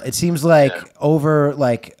practical. It seems like over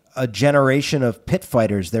like a generation of pit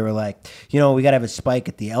fighters, they were like, we got to have a spike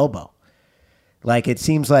at the elbow. Like, it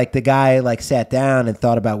seems like the guy like sat down and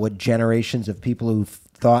thought about what generations of people who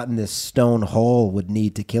thought in this stone hole would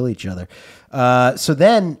need to kill each other. So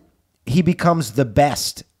then he becomes the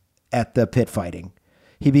best at the pit fighting.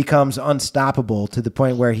 He becomes unstoppable to the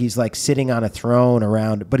point where he's like sitting on a throne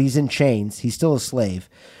around, but he's in chains. He's still a slave.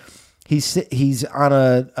 He's on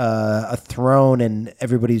a throne, and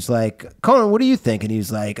everybody's like, Conan, what do you think? And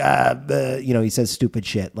he's like, he says stupid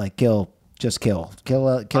shit like just kill it.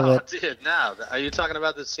 Dude, no. Are you talking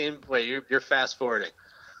about the scene? Wait, you're fast forwarding.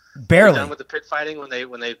 Barely. Done with the pit fighting when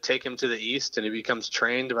they take him to the east and he becomes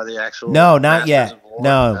trained by the actual. No, not yet.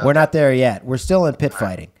 No, we're not there yet. We're still in pit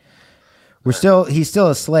fighting. He's still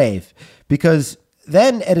a slave, because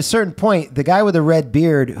then at a certain point, the guy with the red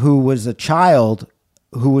beard, who was a child,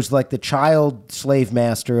 who was like the child slave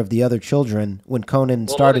master of the other children when Conan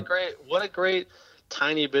started. What a great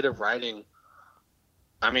tiny bit of writing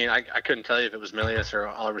I mean, I couldn't tell you if it was Milius or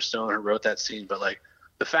Oliver Stone who wrote that scene, but like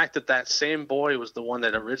the fact that that same boy was the one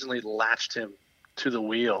that originally latched him to the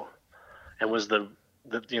wheel and was the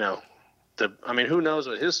I mean, who knows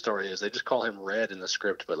what his story is? They just call him Red in the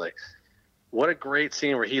script, but like, what a great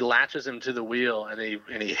scene where he latches him to the wheel and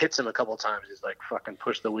he hits him a couple of times. He's like, fucking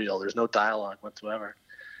push the wheel. There's no dialogue whatsoever.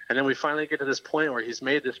 And then we finally get to this point where he's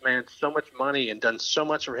made this man so much money and done so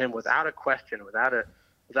much for him without a question, without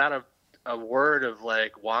a word of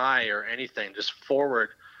like why or anything, just forward.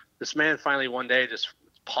 This man finally one day just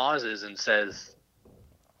pauses and says,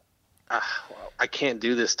 well, I can't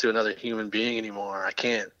do this to another human being anymore. I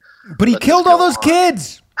can't. But he killed all those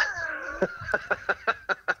kids.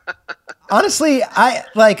 Honestly, I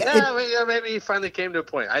like. Yeah, maybe he finally came to a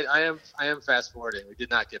point. I am fast forwarding. We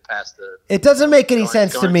did not get past the. It doesn't make any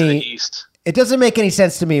sense to me. To the east. It doesn't make any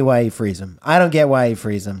sense to me why he frees him. I don't get why he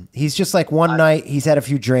frees him. He's just like one night he's had a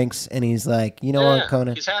few drinks and he's like, you know what,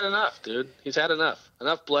 Conan? He's had enough, dude. He's had enough.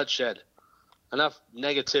 Enough bloodshed. Enough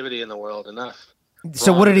negativity in the world. Enough.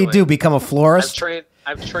 So what did he do? Become a florist?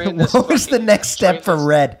 I've trained this. What was the next step for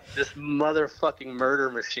Red? This motherfucking murder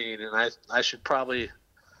machine, and I should probably,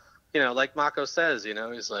 like Mako says,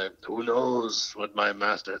 he's like, who knows what my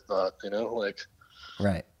master thought, like.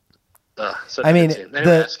 Right. I mean,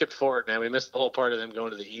 anyway, I skipped forward, man. We missed the whole part of them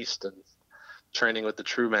going to the east and training with the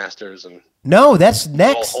true masters and. No, that's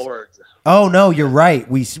next. Oh no, you're right.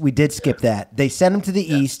 We did skip that. They sent him to the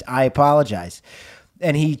east. I apologize.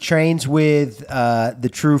 And he trains with the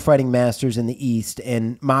true fighting masters in the East,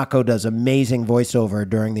 and Mako does amazing voiceover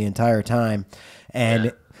during the entire time.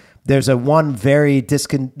 And there's a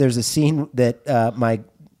scene that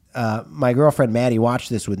my girlfriend Maddie watched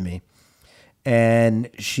this with me, and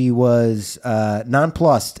she was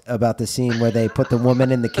nonplussed about the scene where they put the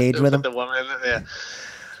woman in the cage with him. The woman,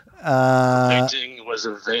 painting was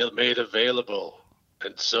made available,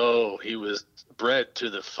 and so he was bred to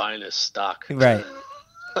the finest stock. Right.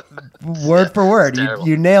 Word for word.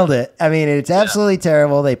 You nailed it. I mean, it's absolutely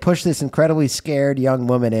terrible. They push this incredibly scared young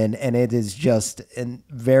woman in, and it is just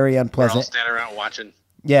very unpleasant. We're all standing around watching.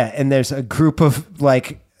 Yeah, and there's a group of,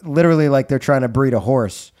 like, literally like they're trying to breed a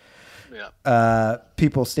horse. Yeah.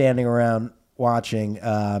 People standing around watching.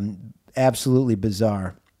 Absolutely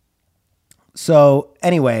bizarre. So,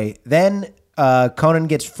 anyway, then Conan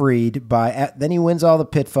gets freed then he wins all the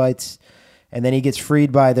pit fights, and then he gets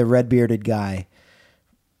freed by the red-bearded guy.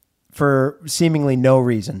 For seemingly no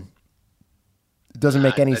reason. It doesn't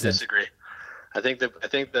make any sense. I disagree. I think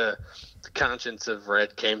the conscience of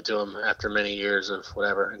Red came to him after many years of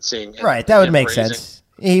whatever and seeing. Right, that would make sense.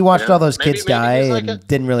 He watched all those kids die and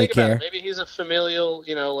didn't really care. Maybe he's a familial,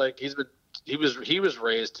 like he was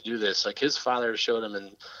raised to do this. Like his father showed him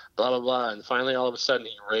and blah blah blah, and finally all of a sudden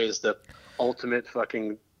he raised the ultimate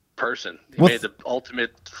fucking person. He made the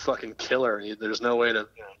ultimate fucking killer. There's no way to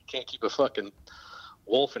you can't keep a fucking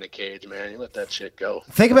wolf in a cage, man. You let that shit go.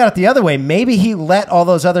 Think about it the other way. Maybe he let all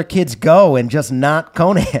those other kids go and just not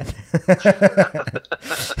Conan. That's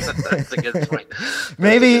a good point.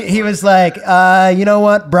 Maybe he was like, you know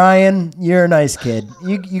what, Brian, you're a nice kid.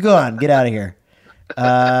 You go on, get out of here.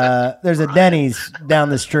 There's a Denny's down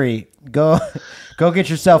the street. Go get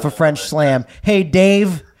yourself a French slam. Hey,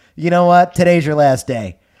 Dave, you know what? Today's your last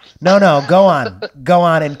day. No, go on.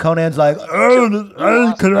 And Conan's like,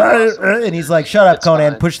 and he's like, shut up,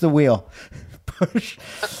 Conan, push the wheel. push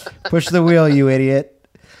the wheel, you idiot.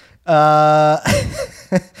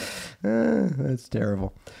 That's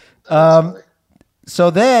terrible.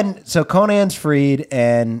 So Conan's freed,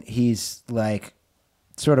 and he's like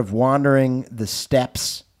sort of wandering the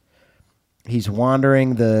steppes. He's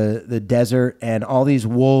wandering the desert, and all these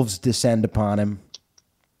wolves descend upon him.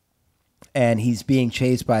 And he's being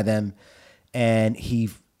chased by them, and he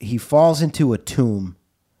falls into a tomb,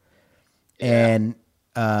 and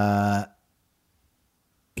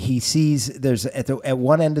he sees there's at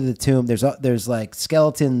one end of the tomb there's like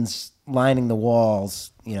skeletons lining the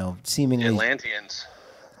walls, seemingly Atlanteans,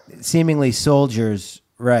 seemingly soldiers,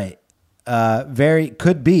 right? Very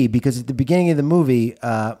could be, because at the beginning of the movie,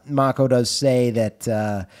 Mako does say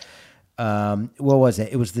that what was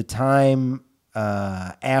it? It was the time.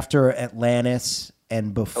 After Atlantis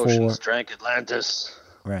and before Oceans drank Atlantis,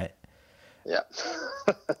 right? Yeah,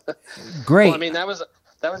 great. Well, I mean, that was a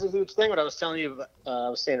huge thing. What I was telling you, I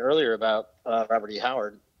was saying earlier about Robert E.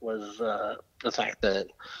 Howard was the fact that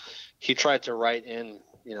he tried to write in,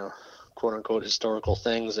 quote unquote historical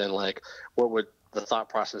things, and like what would the thought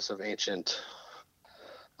process of ancient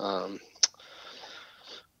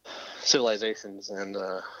civilizations and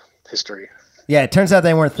history. Yeah, it turns out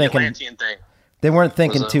they weren't thinking. The Atlantean thing. They weren't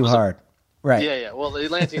thinking too hard. Right. Yeah. Well, the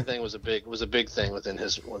Atlantean thing was a big thing within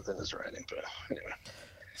his writing. But anyway.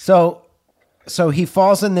 So he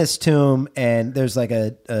falls in this tomb, and there's like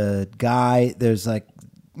a guy. There's like,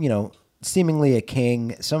 seemingly a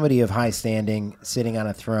king, somebody of high standing, sitting on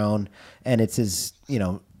a throne, and it's his,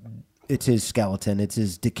 it's his skeleton, it's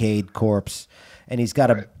his decayed corpse, and he's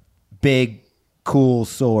got a big, cool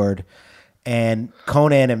sword. And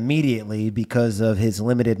Conan immediately, because of his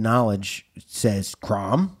limited knowledge, says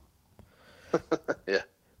Crom. Yeah.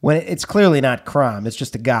 When it's clearly not Crom, it's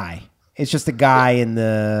just a guy. It's just a guy in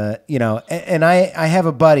the, and I have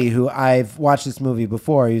a buddy who I've watched this movie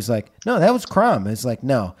before. He's like, no, that was Crom. It's like,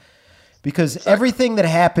 no. Because everything that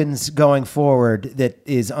happens going forward that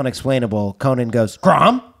is unexplainable, Conan goes,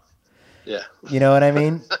 Crom? Yeah. You know what I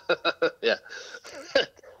mean? Yeah.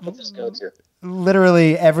 What this go to?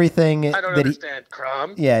 Literally everything. I don't understand.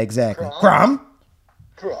 Crom? Yeah, exactly. Crom?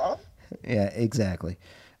 Crom? Yeah, exactly.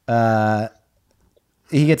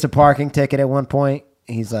 He gets a parking ticket at one point.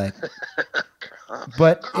 He's like,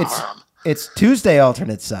 but it's Tuesday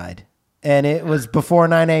alternate side, and it was before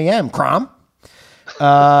 9 a.m. Crom.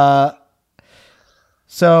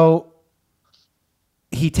 So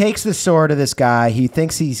he takes the sword of this guy. He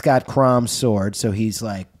thinks he's got Crom's sword, so he's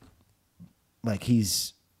like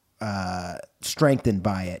he's strengthened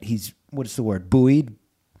by it. He's, what's the word? Buoyed?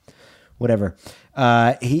 Whatever.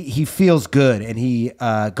 He feels good, and he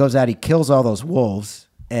goes out. He kills all those wolves,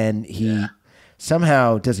 and he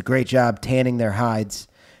somehow does a great job tanning their hides,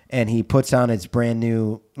 and he puts on his brand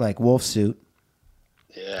new like wolf suit.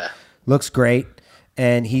 Yeah, looks great,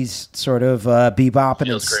 and he's sort of bebopping.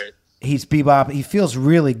 Feels great. He's bebopping. He feels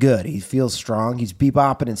really good. He feels strong. He's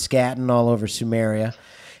bebopping and scatting all over Sumeria,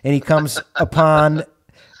 and he comes upon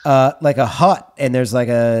like a hut, and there's like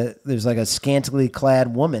a scantily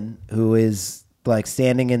clad woman who is like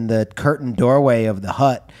standing in the curtained doorway of the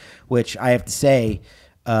hut, which I have to say,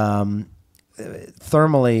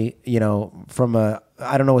 thermally, from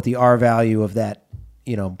I don't know what the R value of that,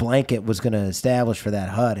 blanket was going to establish for that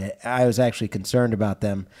hut. I was actually concerned about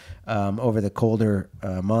them over the colder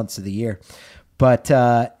months of the year. But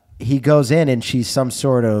he goes in, and she's some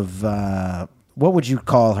sort of, what would you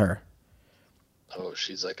call her? Oh,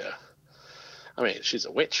 she's like she's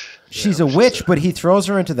a witch. She's a witch, but he throws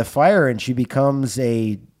her into the fire, and she becomes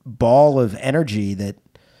a ball of energy that,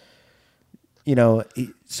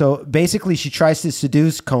 so basically she tries to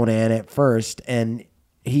seduce Conan at first, and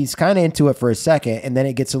he's kind of into it for a second, and then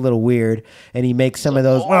it gets a little weird, and he makes some of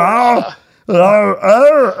those,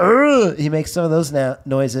 he makes some of those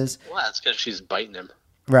noises. Well, that's because she's biting him.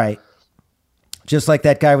 Right. Just like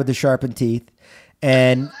that guy with the sharpened teeth.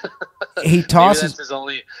 And he tosses.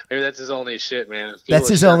 Maybe that's his only shit, man. That's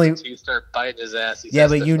his only. Teeth start biting his ass. Yeah,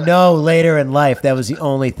 but later in life, that was the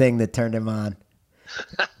only thing that turned him on.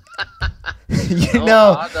 When he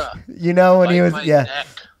was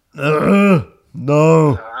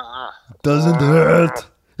no, doesn't hurt.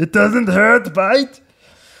 It doesn't hurt, bite.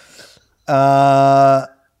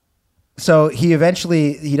 So he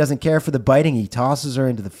doesn't care for the biting. He tosses her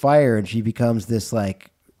into the fire, and she becomes this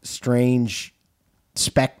like strange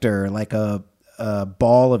specter, like a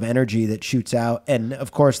ball of energy that shoots out. And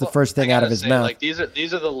of course, the first thing out of his mouth. Like these are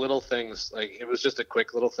the little things. Like it was just a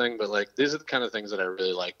quick little thing, but like these are the kind of things that I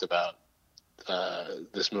really liked about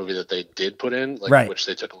this movie that they did put in, like right. which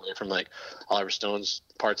they took away from like parts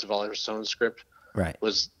of Oliver Stone's script. Right.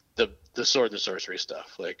 Was the sword and the sorcery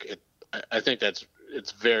stuff. Like I think it's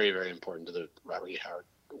very, very important to the Robert E. Howard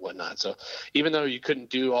whatnot. So even though you couldn't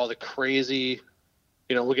do all the crazy,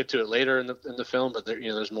 we'll get to it later in the film, but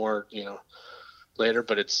there's more, later,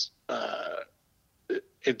 but it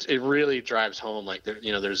really drives home. Like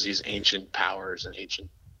there's these ancient powers and ancient.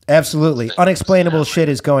 Absolutely. Unexplainable shit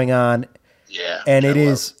is going on. Yeah. And it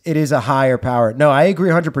is a higher power. No, I agree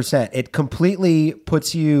 100%. It completely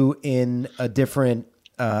puts you in a different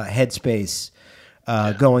headspace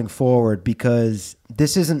going forward, because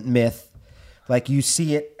this isn't myth. Like, you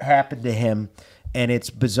see it happen to him, and it's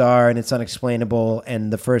bizarre and it's unexplainable.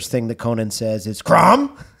 And the first thing that Conan says is,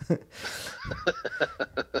 Crom?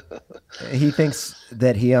 He thinks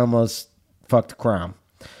that he almost fucked Crom.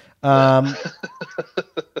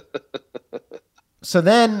 So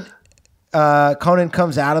then Conan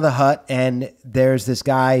comes out of the hut, and there's this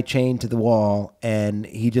guy chained to the wall, and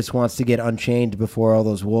he just wants to get unchained before all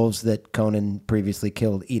those wolves that Conan previously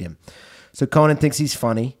killed eat him. So Conan thinks he's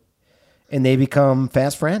funny, and they become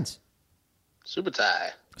fast friends.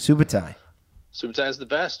 Subutai is the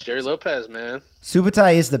best. Jerry Lopez, man.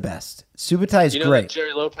 Subutai is the best. Subutai is great. That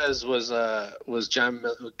Jerry Lopez was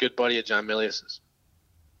good buddy of John Milius's.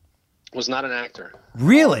 Was not an actor.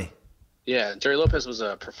 Really? Yeah, Jerry Lopez was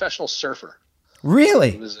a professional surfer. He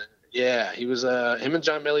Really? was, yeah, he was. Him and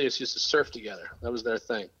John Milius used to surf together. That was their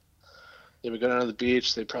thing. They would go down to the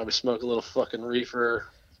beach. They'd probably smoke a little fucking reefer,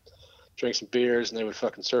 drink some beers, and they would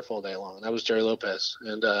fucking surf all day long. That was Jerry Lopez.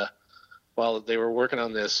 And while they were working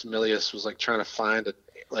on this, Milius was like trying to find a,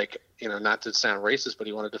 like, you know, not to sound racist, but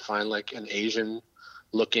he wanted to find like an Asian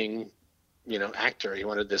looking, you know, actor. He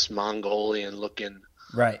wanted this Mongolian looking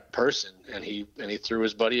Right. person, and he threw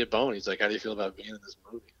his buddy a bone. He's like, "How do you feel about being in this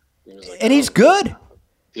movie?" He was like, And he's "Oh." good.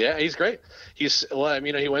 Yeah, he's great. He's well, I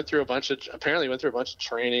mean, he went through a bunch of training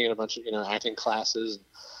and a bunch of, you know, acting classes,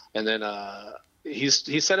 and then he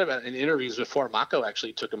said about in interviews before Mako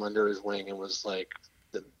actually took him under his wing and was like,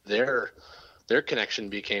 their connection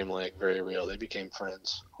became like very real. They became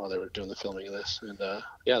friends while they were doing the filming of this, and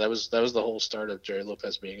yeah, that was the whole start of Jerry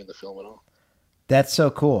Lopez being in the film at all. That's so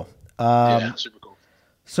cool. Yeah, super cool.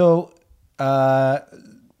 So,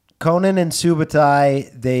 Conan and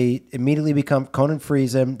Subutai, they immediately become, Conan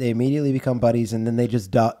frees him. They immediately become buddies, and then they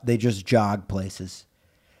just jog places.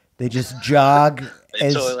 They just jog.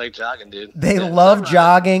 They totally like jogging, dude. They Yeah, love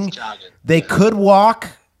jogging. They Yeah. could walk.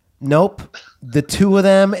 Nope. The two of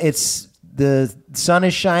them, it's the sun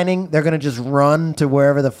is shining. They're gonna just run to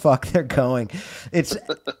wherever the fuck they're going. It's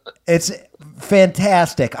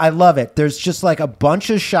fantastic. I love it. There's just like a bunch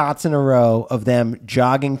of shots in a row of them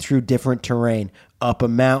jogging through different terrain, up a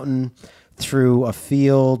mountain, through a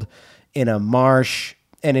field, in a marsh,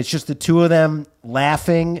 and it's just the two of them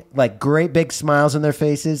laughing, like great big smiles on their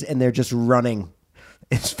faces, and they're just running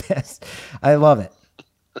as fast. I love it.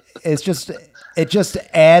 It's just, it just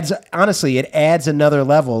adds, honestly, it adds another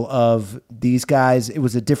level of these guys. It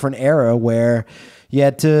was a different era where you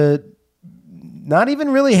had to, not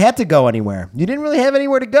even really had to go anywhere. You didn't really have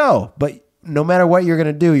anywhere to go, but no matter what you're going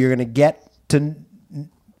to do, you're going to get to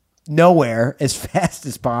nowhere as fast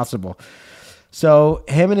as possible. So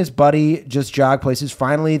him and his buddy just jog places.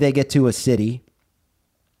 Finally, they get to a city.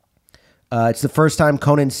 It's the first time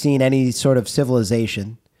Conan's seen any sort of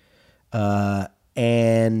civilization.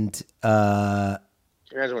 And You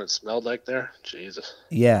guys, what it smelled like there? Jesus.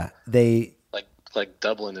 yeah, they Like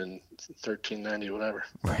Dublin in 1390, whatever.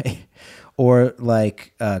 right, or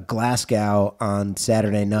like Glasgow on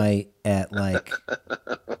Saturday night at like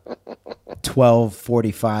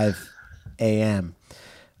 12:45 a.m.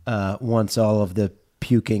 Once all of the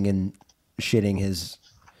puking and shitting has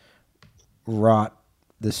wrought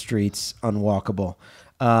the streets unwalkable.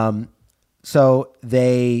 So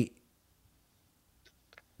they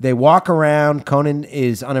walk around. Conan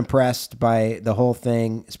is unimpressed by the whole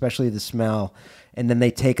thing, especially the smell. And then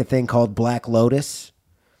they take a thing called Black Lotus.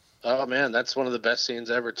 Oh man, that's one of the best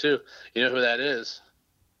scenes ever too. You know who that is?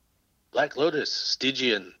 Black Lotus,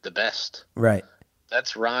 Stygian, the best. Right.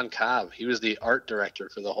 That's Ron Cobb. He was the art director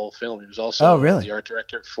for the whole film. He was also the art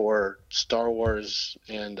director for Star Wars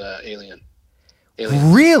and Alien.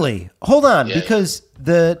 Really? Hold on, Yeah, because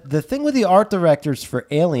the thing with the art directors for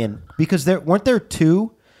Alien, because weren't there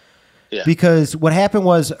two? Yeah. Because what happened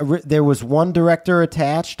was there was one director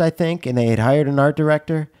attached, I think, and they had hired an art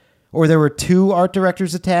director. Or there were two art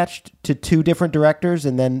directors attached to two different directors,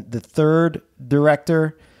 and then the third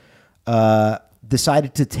director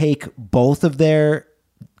decided to take both of their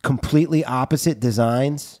completely opposite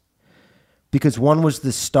designs, because one was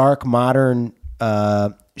the stark modern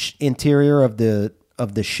interior of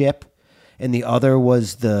the ship, and the other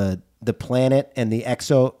was the planet and the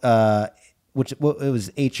exo. Which it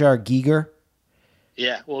was H.R. Giger.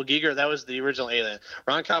 Yeah, well, Giger, that was the original Alien.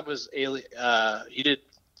 Ron Cobb was Alien. He did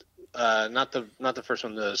not the first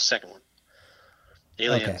one, the second one,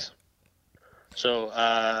 Aliens. Okay. So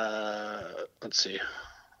let's see.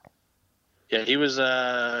 Yeah, he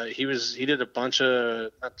did a bunch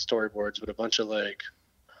of, not storyboards, but a bunch of like,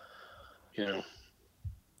 you know,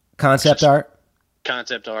 concept art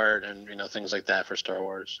and, you know, things like that for Star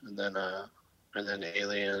Wars, and then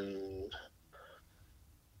Alien.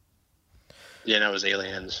 Yeah, no, it was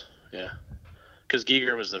Aliens. Yeah, because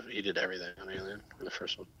Giger he did everything on Alien in the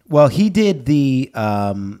first one. Well, he did the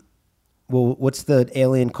what's the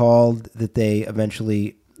alien called that they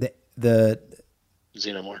eventually the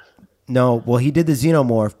Xenomorph. No, well, he did the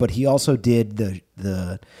Xenomorph, but he also did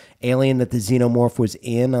the alien that the Xenomorph was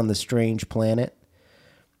in on the strange planet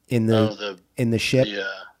in the ship.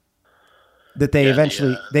 That they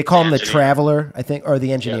eventually they call him the Traveler, I think, or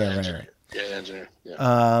the Engineer. Yeah, right. Yeah, Engineer.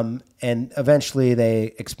 Yeah. And eventually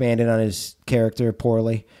they expanded on his character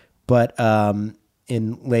poorly, but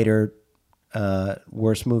in later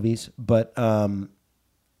worse movies. But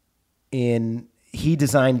he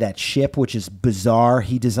designed that ship, which is bizarre.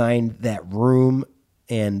 He designed that room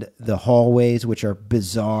and the hallways, which are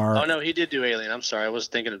bizarre. Oh no, he did do Alien. I'm sorry, I was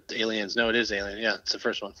thinking of Aliens. No, it is Alien. Yeah, it's the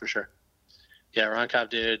first one for sure. Yeah, Ron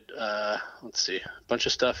Cobb did. Let's see, a bunch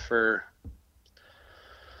of stuff for.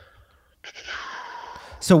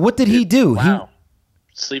 So what did he do? Wow.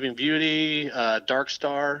 Sleeping Beauty, Dark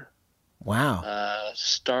Star. Wow.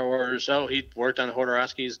 Star Wars. Oh, he worked on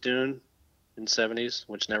Jodorowsky's Dune in the 70s,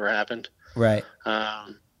 which never happened. Right.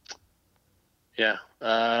 Yeah.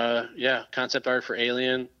 Concept art for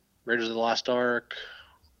Alien, Raiders of the Lost Ark,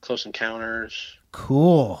 Close Encounters.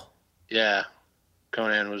 Cool. Yeah.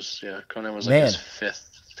 Conan was like Man. his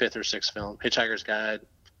fifth or sixth film. Hitchhiker's Guide.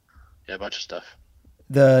 Yeah, a bunch of stuff.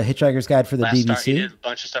 The Hitchhiker's Guide for the BBC? He did a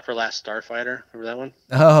bunch of stuff for Last Starfighter. Remember that one?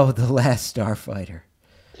 Oh, The Last Starfighter.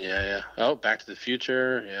 Yeah. Oh, Back to the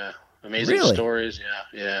Future. Yeah. Amazing Stories.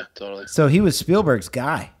 Yeah, totally. So he was Spielberg's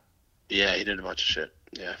guy. Yeah, he did a bunch of shit.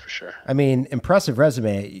 Yeah, for sure. I mean, impressive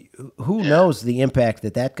resume. Who knows the impact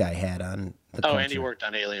that guy had on the culture? And he worked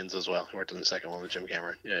on Aliens as well. He worked on the second one with Jim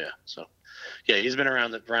Cameron. Yeah. So, yeah, he's been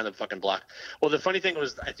around the fucking block. Well, the funny thing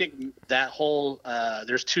was, I think that whole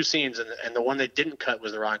there's two scenes, and the one they didn't cut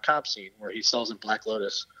was the Ron Cobb scene where he sells him Black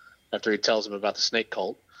Lotus after he tells him about the snake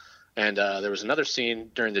cult. And there was another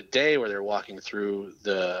scene during the day where they're walking through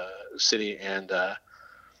the city, and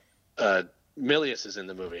Milius is in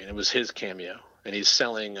the movie, and it was his cameo, and he's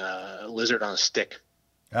selling a lizard on a stick.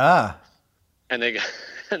 Ah. And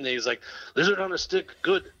he's like, lizard on a stick,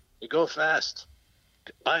 good. You go fast.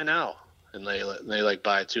 Buy now. And they like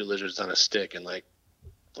buy 2 lizards on a stick, and like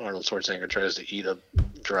Arnold Schwarzenegger tries to eat a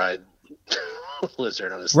dried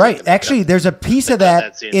lizard on a stick. Right. Actually, there's a piece of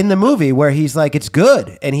that in the movie where he's like, it's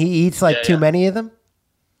good, and he eats like too many of them.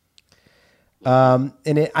 And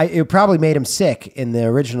it probably made him sick in the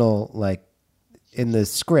original, like in the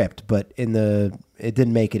script, but it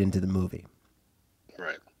didn't make it into the movie.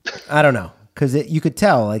 Right. I don't know, because you could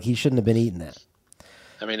tell like he shouldn't have been eating that.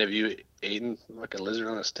 I mean, have you eaten like a lizard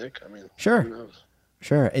on a stick? I mean, sure. Who knows?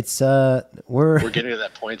 We're getting to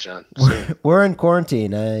that point, John. We're in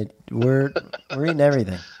quarantine. We're eating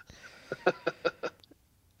everything.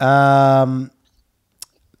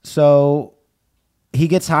 So he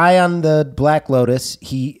gets high on the Black Lotus.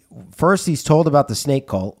 He's told about the snake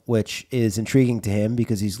cult, which is intriguing to him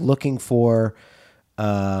because he's looking for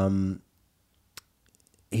Thulsa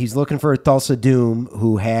Doom,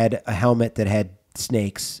 who had a helmet that had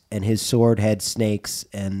snakes, and his sword had snakes,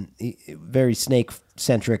 and very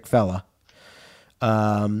snake-centric fella.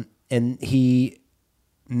 And he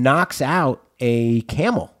knocks out a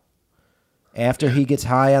camel after he gets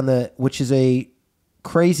high on which is a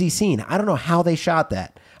crazy scene. I don't know how they shot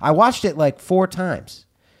that. I watched it like 4 times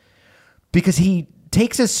because he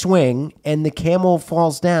takes a swing and the camel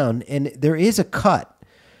falls down, and there is a cut,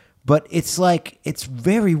 but it's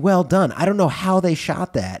very well done. I don't know how they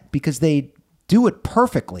shot that because they do it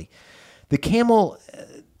perfectly. The camel,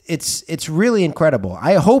 it's really incredible.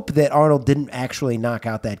 I hope that Arnold didn't actually knock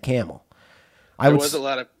out that camel. There was a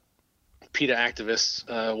lot of PETA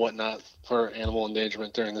activists, whatnot, for animal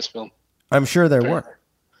endangerment during this film. I'm sure there were.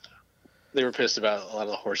 They were pissed about a lot of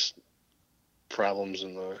the horse problems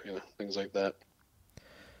and things like that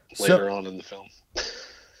later on in the film.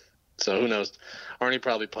 So who knows? Arnie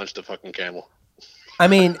probably punched a fucking camel. I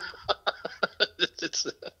mean,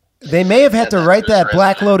 they may have had to write that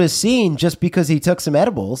Black Lotus scene just because he took some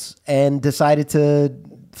edibles and decided to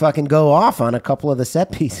fucking go off on a couple of the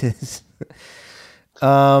set pieces.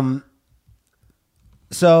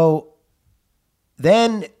 So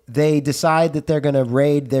then they decide that they're going to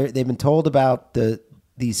raid. They've been told about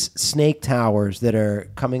these snake towers that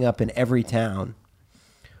are coming up in every town,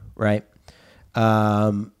 right?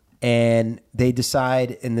 And they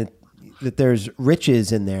decide that there's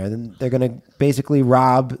riches in there. Then they're going to basically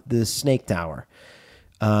rob the snake tower.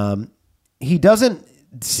 He doesn't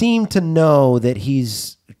seem to know that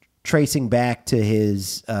he's tracing back to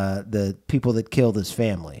his the people that killed his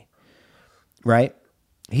family, right?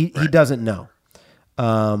 He doesn't know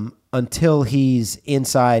until he's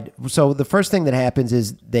inside. So the first thing that happens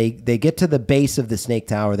is they get to the base of the snake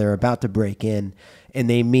tower. They're about to break in, and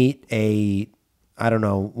they meet I don't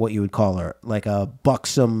know what you would call her, like a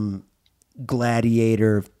buxom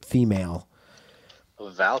gladiator female.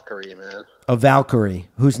 A Valkyrie, man. A Valkyrie,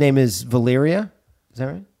 whose name is Valeria. Is that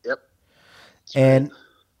right? Yep. And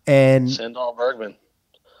Sandal Bergman.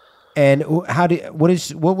 And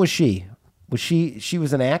what was she? She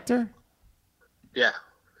was an actor? Yeah.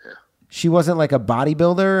 She wasn't like a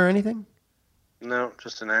bodybuilder or anything? No,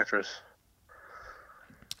 just an actress.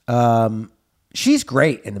 She's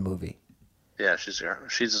great in the movie. Yeah, she's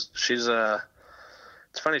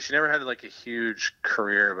it's funny, she never had like a huge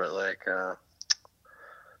career, but like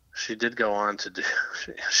She did go on to do.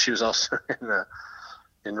 She was also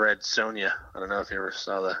in Red Sonja. I don't know if you ever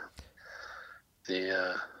saw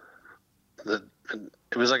the.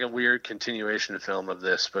 It was like a weird continuation film of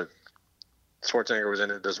this, but Schwarzenegger was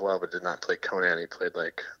in it as well, but did not play Conan. He played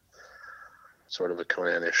like sort of a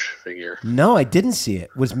Conan-ish figure. No, I didn't see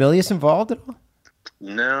it. Was Milius involved at all?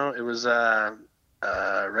 No, it was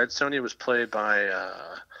Red Sonja was played by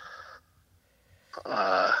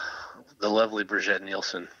the lovely Brigitte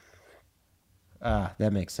Nielsen.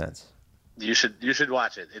 That makes sense. You should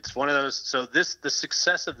watch it. It's one of those. So the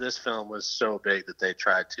success of this film was so big that they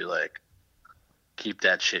tried to like keep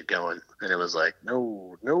that shit going, and it was like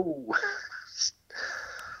no.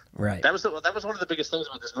 Right. That was one of the biggest things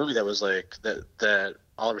about this movie. That was like that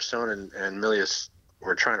Oliver Stone and Milius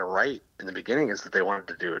were trying to write in the beginning, is that they wanted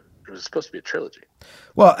to do it. It was supposed to be a trilogy.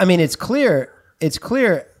 Well, I mean, it's clear.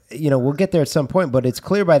 You know, we'll get there at some point, but it's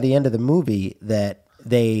clear by the end of the movie that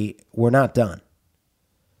they were not done.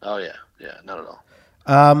 Oh yeah, not at all.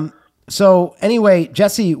 So anyway,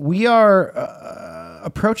 Jesse, we are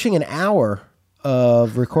approaching an hour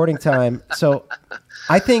of recording time. So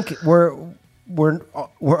I think we're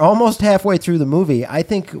almost halfway through the movie. I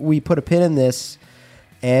think we put a pin in this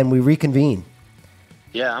and we reconvene.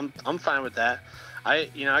 Yeah, I'm fine with that. I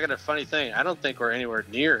got a funny thing. I don't think we're anywhere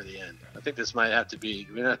near the end. I think this might have to be.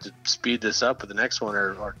 We're gonna have to speed this up with the next one,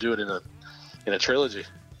 or do it in a trilogy.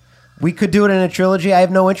 We could do it in a trilogy. I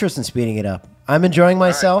have no interest in speeding it up. I'm enjoying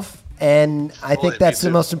myself, and I think that's the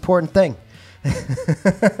most important thing.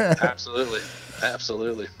 Absolutely.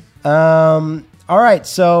 All right,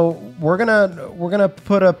 so we're gonna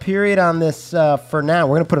put a period on this for now.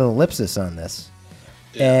 We're gonna put an ellipsis on this,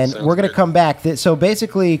 and we're gonna come back. So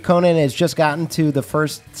basically, Conan has just gotten to the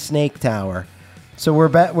first snake tower, so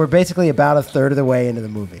we're basically about a third of the way into the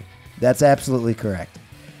movie. That's absolutely correct.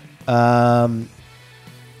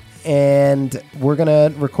 And we're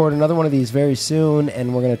gonna record another one of these very soon,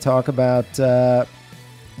 and we're gonna talk about the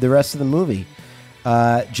rest of the movie.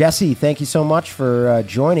 Jesse, thank you so much for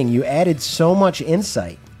joining. You added so much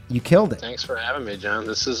insight. You killed it. Thanks for having me, John.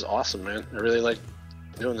 This is awesome, man. I really like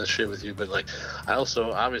doing this shit with you, but like, I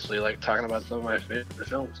also obviously like talking about some of my favorite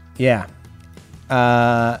films. Yeah.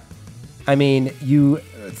 I mean,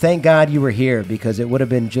 thank God you were here, because it would have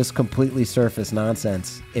been just completely surface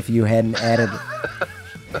nonsense if you hadn't added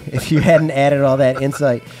all that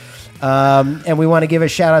insight. And we want to give a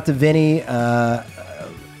shout out to Vinny.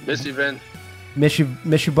 Miss you, Vin. Miss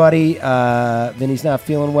you, buddy. Vinny's not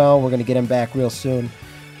feeling well. We're going to get him back real soon.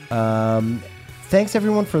 Thanks,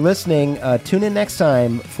 everyone, for listening. Tune in next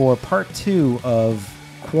time for part 2 of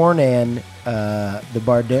Quarnan, the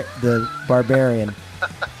Barbarian.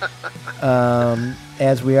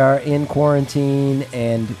 As we are in quarantine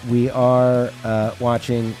and we are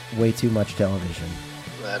watching way too much television.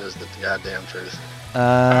 That is the goddamn truth.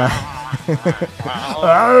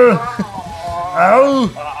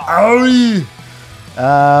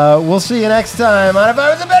 We'll see you next time on If I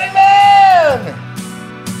Was a Betting